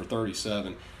Powell, went for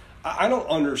 37. I don't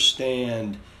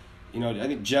understand. I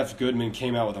think Jeff Goodman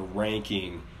came out with a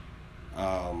ranking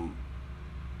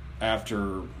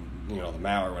after the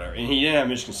Maui or whatever, and he didn't have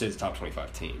Michigan State as a top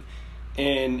 25 team,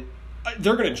 and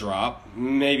they're going to drop,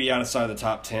 maybe outside of the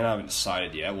top 10. I haven't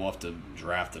decided yet. We'll have to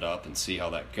draft it up and see how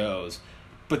that goes.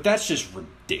 But that's just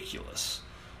ridiculous.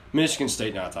 Michigan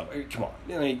State not top. Come on.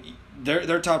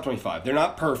 They're top 25. They're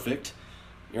not perfect.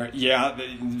 Yeah,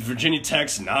 Virginia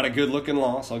Tech's not a good-looking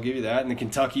loss. I'll give you that. And the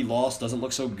Kentucky loss doesn't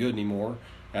look so good anymore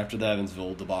after the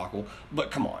Evansville debacle. But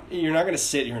come on. You're not going to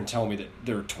sit here and tell me that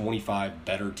there are 25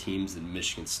 better teams than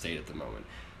Michigan State at the moment.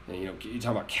 You're talking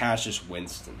about Cassius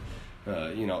Winston.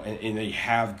 And they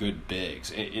have good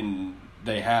bigs, and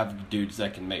they have dudes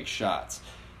that can make shots,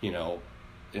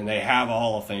 and they have a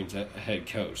Hall of Fame head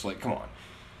coach. Like, come on.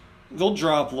 They'll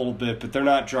drop a little bit, but they're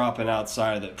not dropping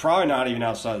outside of probably not even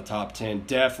outside the top 10,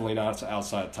 definitely not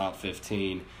outside the top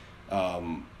 15.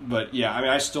 But,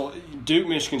 yeah, Duke,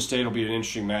 Michigan State will be an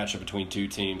interesting matchup between two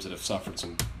teams that have suffered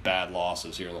some bad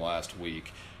losses here in the last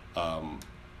week.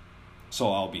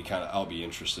 So I'll be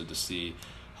interested to see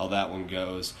how that one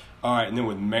goes. All right, and then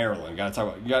with Maryland, got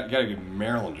to give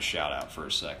Maryland a shout out for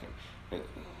a second.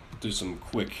 Do some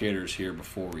quick hitters here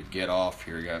before we get off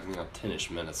here. We got 10-ish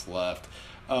minutes left.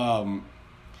 I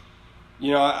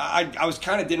was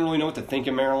kind of didn't really know what to think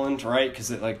of Maryland, right? Because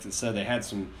like I said, they had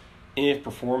some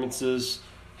performances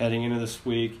heading into this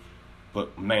week,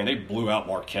 but man, they blew out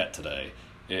Marquette today.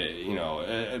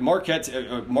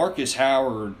 Marcus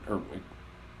Howard or.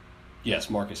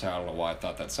 Yes, Marcus Howard. I don't know why I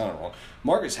thought that sounded wrong.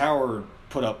 Marcus Howard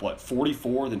put up,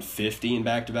 44, then 50 in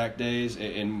back-to-back days,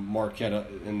 and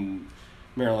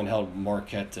Maryland held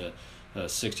Marquette to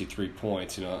 63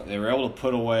 points. They were able to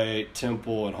put away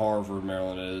Temple and Harvard,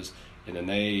 Maryland is, and then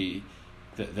they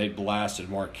blasted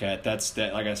Marquette. That's,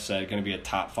 like I said, going to be a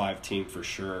top 5 team for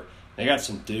sure. They got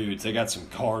some dudes. They got some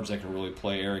guards that can really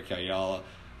play. Eric Ayala.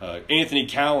 Anthony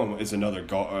Cowan is another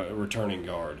returning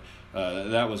guard.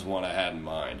 That was one I had in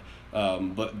mind.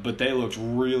 But they looked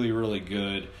really, really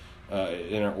good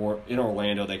in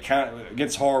Orlando. They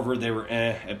against Harvard, they were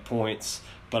at points,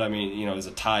 but it was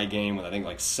a tie game with I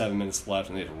think 7 minutes left,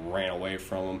 and they just ran away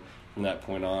from them from that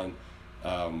point on.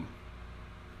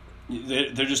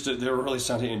 They're really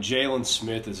something. And Jalen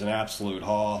Smith is an absolute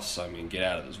hoss. Get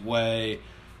out of his way.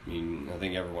 I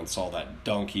think everyone saw that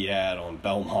dunk he had on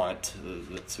Belmont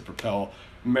to propel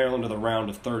Maryland to the round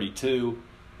of 32.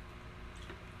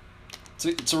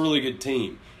 It's a really good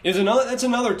team. That's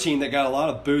another team that got a lot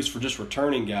of boost for just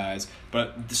returning guys,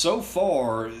 but so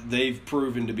far they've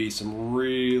proven to be some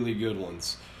really good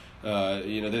ones.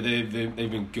 They've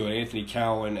been good. Anthony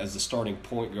Cowan as the starting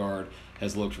point guard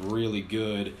has looked really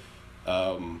good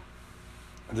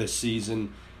this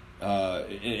season.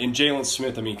 And Jalen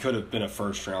Smith, could have been a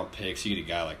first round pick. So you get a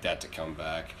guy like that to come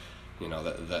back.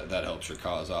 That helps your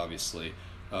cause obviously.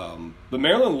 But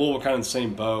Maryland and Louisville kind of in the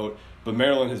same boat. But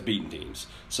Maryland has beaten teams.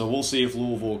 So we'll see if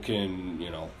Louisville can,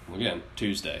 again,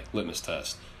 Tuesday, litmus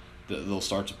test. They'll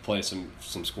start to play some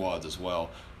squads as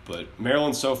well. But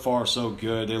Maryland so far so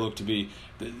good. They look to be,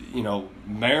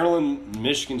 Maryland,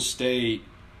 Michigan State,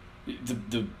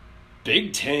 the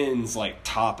Big Ten's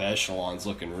top echelon's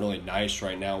looking really nice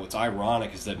right now. What's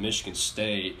ironic is that Michigan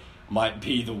State might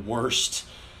be the worst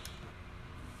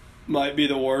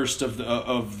of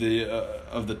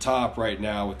the top right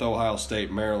now with Ohio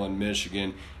State, Maryland,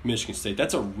 Michigan State.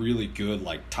 That's a really good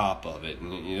top of it,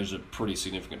 and there's a pretty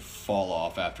significant fall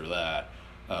off after that,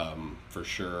 for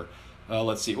sure.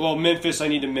 Let's see. Well, Memphis, I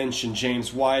need to mention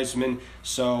James Wiseman.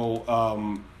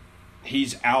 So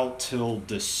he's out till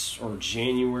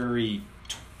January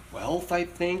 12th, I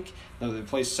think. They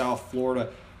play South Florida.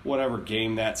 Whatever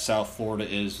game that South Florida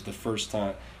is, the first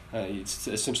time. It's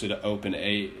essentially to open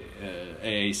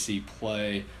AAC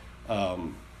play.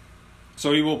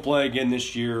 So he will play again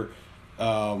this year.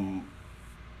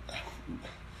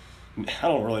 I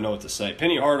don't really know what to say.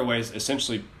 Penny Hardaway's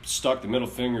essentially stuck the middle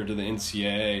finger to the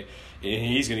NCAA, and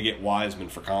he's going to get Wiseman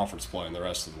for conference play the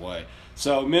rest of the way.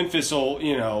 So Memphis will,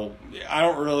 I'm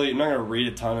not going to read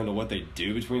a ton into what they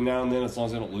do between now and then, as long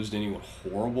as they don't lose to anyone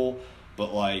horrible.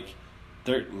 But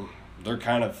they're in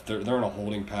a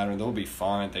holding pattern. They'll be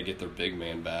fine if they get their big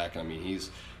man back. I mean,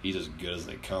 he's as good as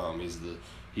they come. He's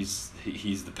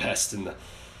the best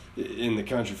in the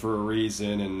country for a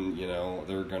reason, and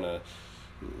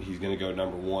he's gonna go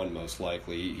number one most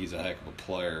likely. He's a heck of a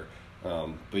player.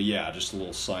 But yeah, just a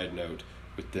little side note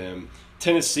with them.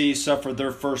 Tennessee suffered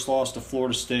their first loss to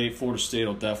Florida State. Florida State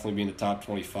will definitely be in the top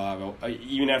 25.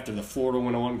 Even after the Florida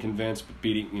win, I wasn't convinced, but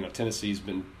beating Tennessee's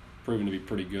been proven to be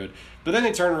pretty good. But then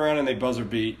they turned around and they buzzer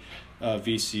beat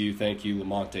VCU. Thank you,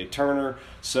 Lamonte Turner.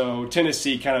 So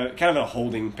Tennessee kind of in a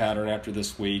holding pattern after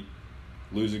this week.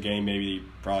 Lose a game maybe they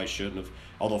probably shouldn't have.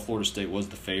 Although Florida State was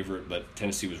the favorite, but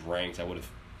Tennessee was ranked. I would have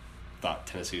thought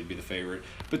Tennessee would be the favorite.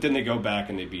 But then they go back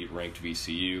and they beat ranked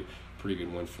VCU. Pretty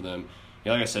good win for them.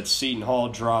 Yeah, like I said, Seton Hall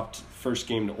dropped first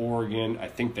game to Oregon. I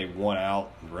think they won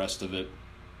out. The rest of it,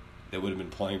 they would have been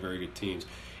playing very good teams.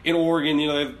 In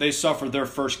Oregon, they suffered their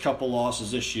first couple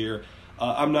losses this year.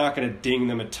 I'm not going to ding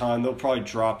them a ton. They'll probably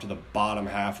drop to the bottom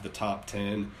half of the top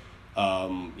 10,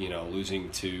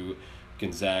 losing to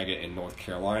Gonzaga and North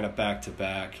Carolina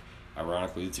back-to-back.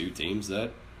 Ironically, the two teams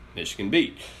that Michigan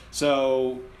beat.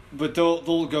 So, but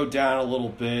they'll go down a little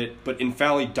bit. But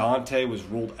N'Faly Dante was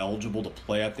ruled eligible to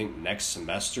play, I think, next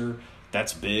semester.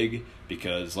 That's big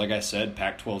because, like I said,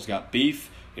 Pac-12's got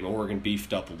beef, and Oregon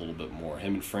beefed up a little bit more.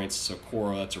 Him and Francis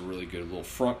Okoro, that's a really good little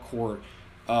front court.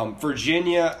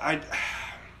 Virginia, I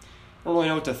don't really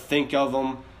know what to think of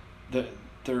them.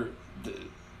 They're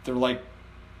like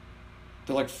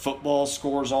football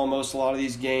scores almost, a lot of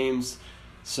these games.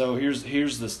 So here's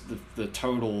the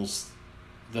totals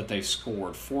that they've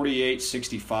scored: 48,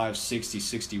 65, 60,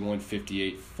 61,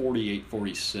 58, 48,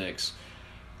 46.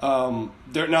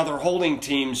 They're holding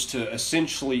teams to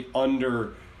essentially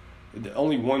under.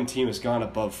 Only one team has gone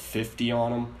above 50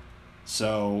 on them.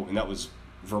 So, and that was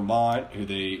Vermont,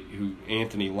 who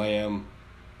Anthony Lamb.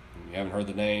 You haven't heard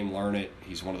the name, learn it.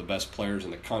 He's one of the best players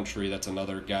in the country. That's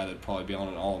another guy that'd probably be on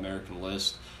an All-American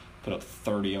list. Put up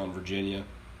 30 on Virginia.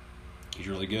 He's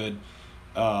really good.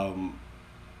 Anthony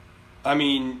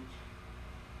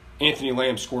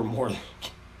Lamb scored more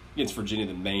against Virginia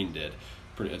than Maine did.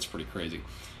 That's pretty crazy.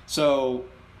 So,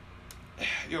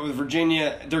 with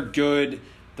Virginia, they're good.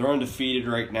 They're undefeated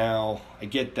right now. I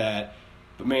get that.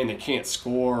 But, man, they can't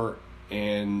score,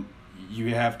 and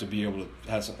you have to be able to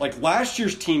have some. Like, last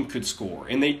year's team could score,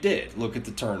 and they did. Look at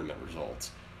the tournament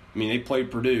results. I mean, they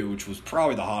played Purdue, which was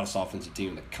probably the hottest offensive team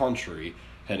in the country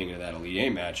heading into that Elite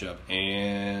Eight matchup,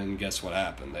 and guess what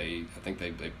happened? I think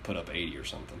they put up 80 or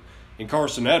something. And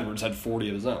Carson Edwards had 40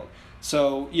 of his own.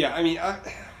 So, yeah,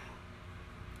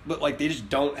 but they just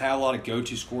don't have a lot of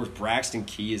go-to scores. Braxton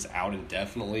Key is out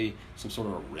indefinitely, some sort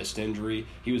of a wrist injury.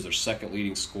 He was their second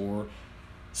leading scorer.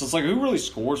 So it's who really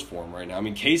scores for him right now? I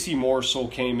mean, Casey Morsel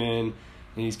came in, and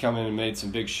he's come in and made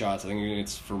some big shots. I think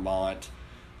it's Vermont.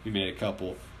 He made a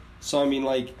couple. So, I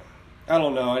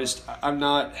don't know. I'm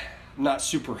not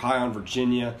super high on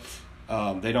Virginia.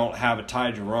 They don't have a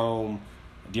Ty Jerome,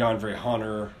 DeAndre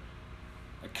Hunter,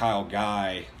 a Kyle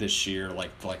Guy this year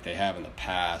like they have in the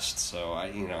past. So,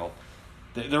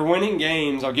 they're winning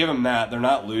games. I'll give them that. They're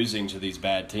not losing to these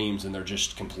bad teams, and they're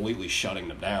just completely shutting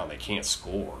them down. They can't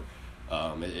score.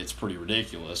 It's pretty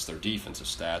ridiculous, their defensive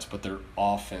stats, but their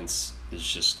offense is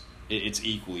just it's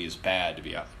equally as bad,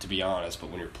 to be honest. But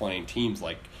when you're playing teams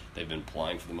like they've been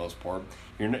playing for the most part,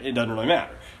 it doesn't really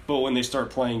matter. But when they start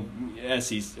playing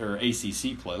SEC or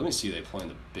ACC play, let me see, they play in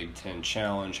the Big Ten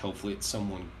Challenge. Hopefully it's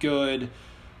someone good.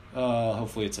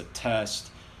 Hopefully it's a test.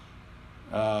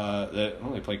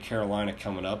 They play Carolina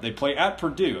coming up. They play at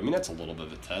Purdue. That's a little bit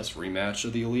of a test. Rematch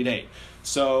of the Elite Eight.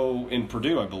 So, in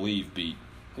Purdue, I believe, beat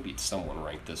someone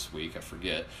ranked this week. I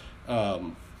forget.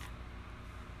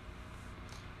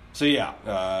 So yeah,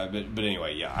 but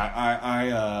anyway,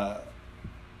 yeah,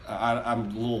 I'm a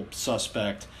little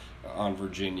suspect on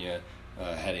Virginia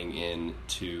heading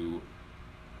into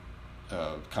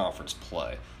conference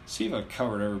play. See if I've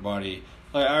covered everybody.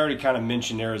 I already kind of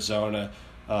mentioned Arizona.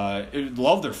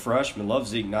 Love their freshmen. Love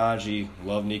Zeke Naji.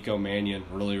 Love Nico Mannion.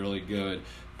 Really, really good.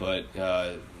 But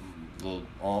the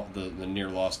near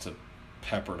loss to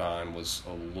Pepperdine was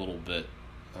a little bit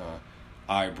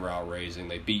eyebrow raising.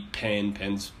 They beat Penn.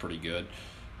 Penn's pretty good.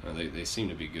 They seem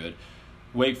to be good.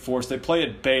 Wake Forest, they play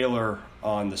at Baylor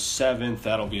on the 7th.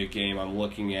 That'll be a game I'm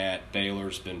looking at.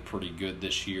 Baylor's been pretty good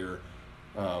this year,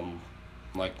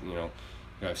 like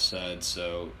I've said.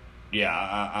 So yeah,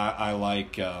 I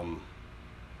like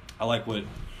what.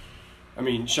 I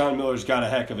mean, Sean Miller's got a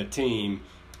heck of a team,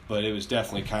 but it was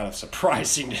definitely kind of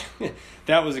surprising.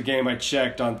 That was a game I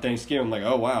checked on Thanksgiving. I'm like,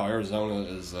 oh wow, Arizona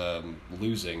is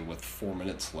losing with 4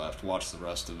 minutes left. Watch the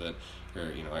rest of it. Or,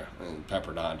 and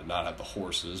Pepperdine did not have the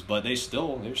horses, but they're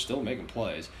still making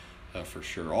plays for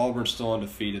sure. Auburn's still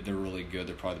undefeated. They're really good.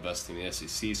 They're probably the best team in the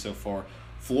SEC so far.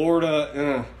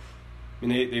 Florida, I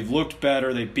mean, they've looked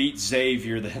better. They beat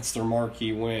Xavier. That's their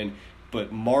marquee win.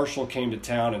 But Marshall came to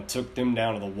town and took them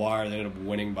down to the wire. They ended up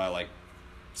winning by like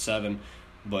 7.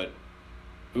 But,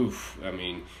 I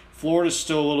mean, Florida's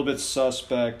still a little bit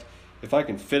suspect. If I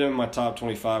can fit them in my top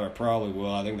 25, I probably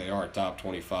will. I think they are a top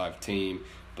 25 team.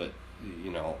 But,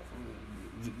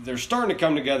 they're starting to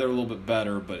come together a little bit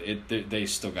better, but they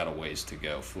still got a ways to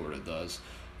go. Florida does.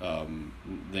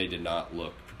 They did not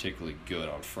look particularly good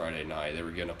on Friday night. They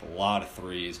were getting up a lot of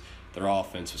threes. Their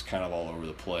offense was kind of all over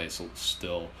the place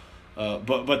still.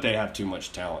 But they have too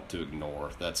much talent to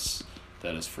ignore. That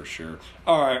is for sure.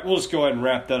 All right, we'll just go ahead and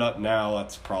wrap that up now.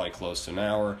 That's probably close to an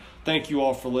hour. Thank you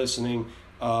all for listening.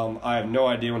 I have no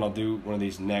idea when I'll do one of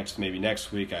these next. Maybe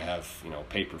next week. I have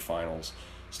paper finals,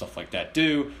 stuff like that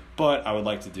due. But I would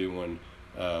like to do one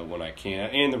when I can,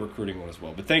 and the recruiting one as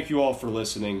well. But thank you all for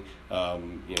listening.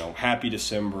 Happy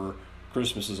December.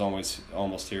 Christmas is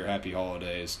almost here. Happy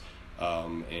holidays.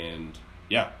 And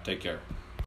yeah, take care.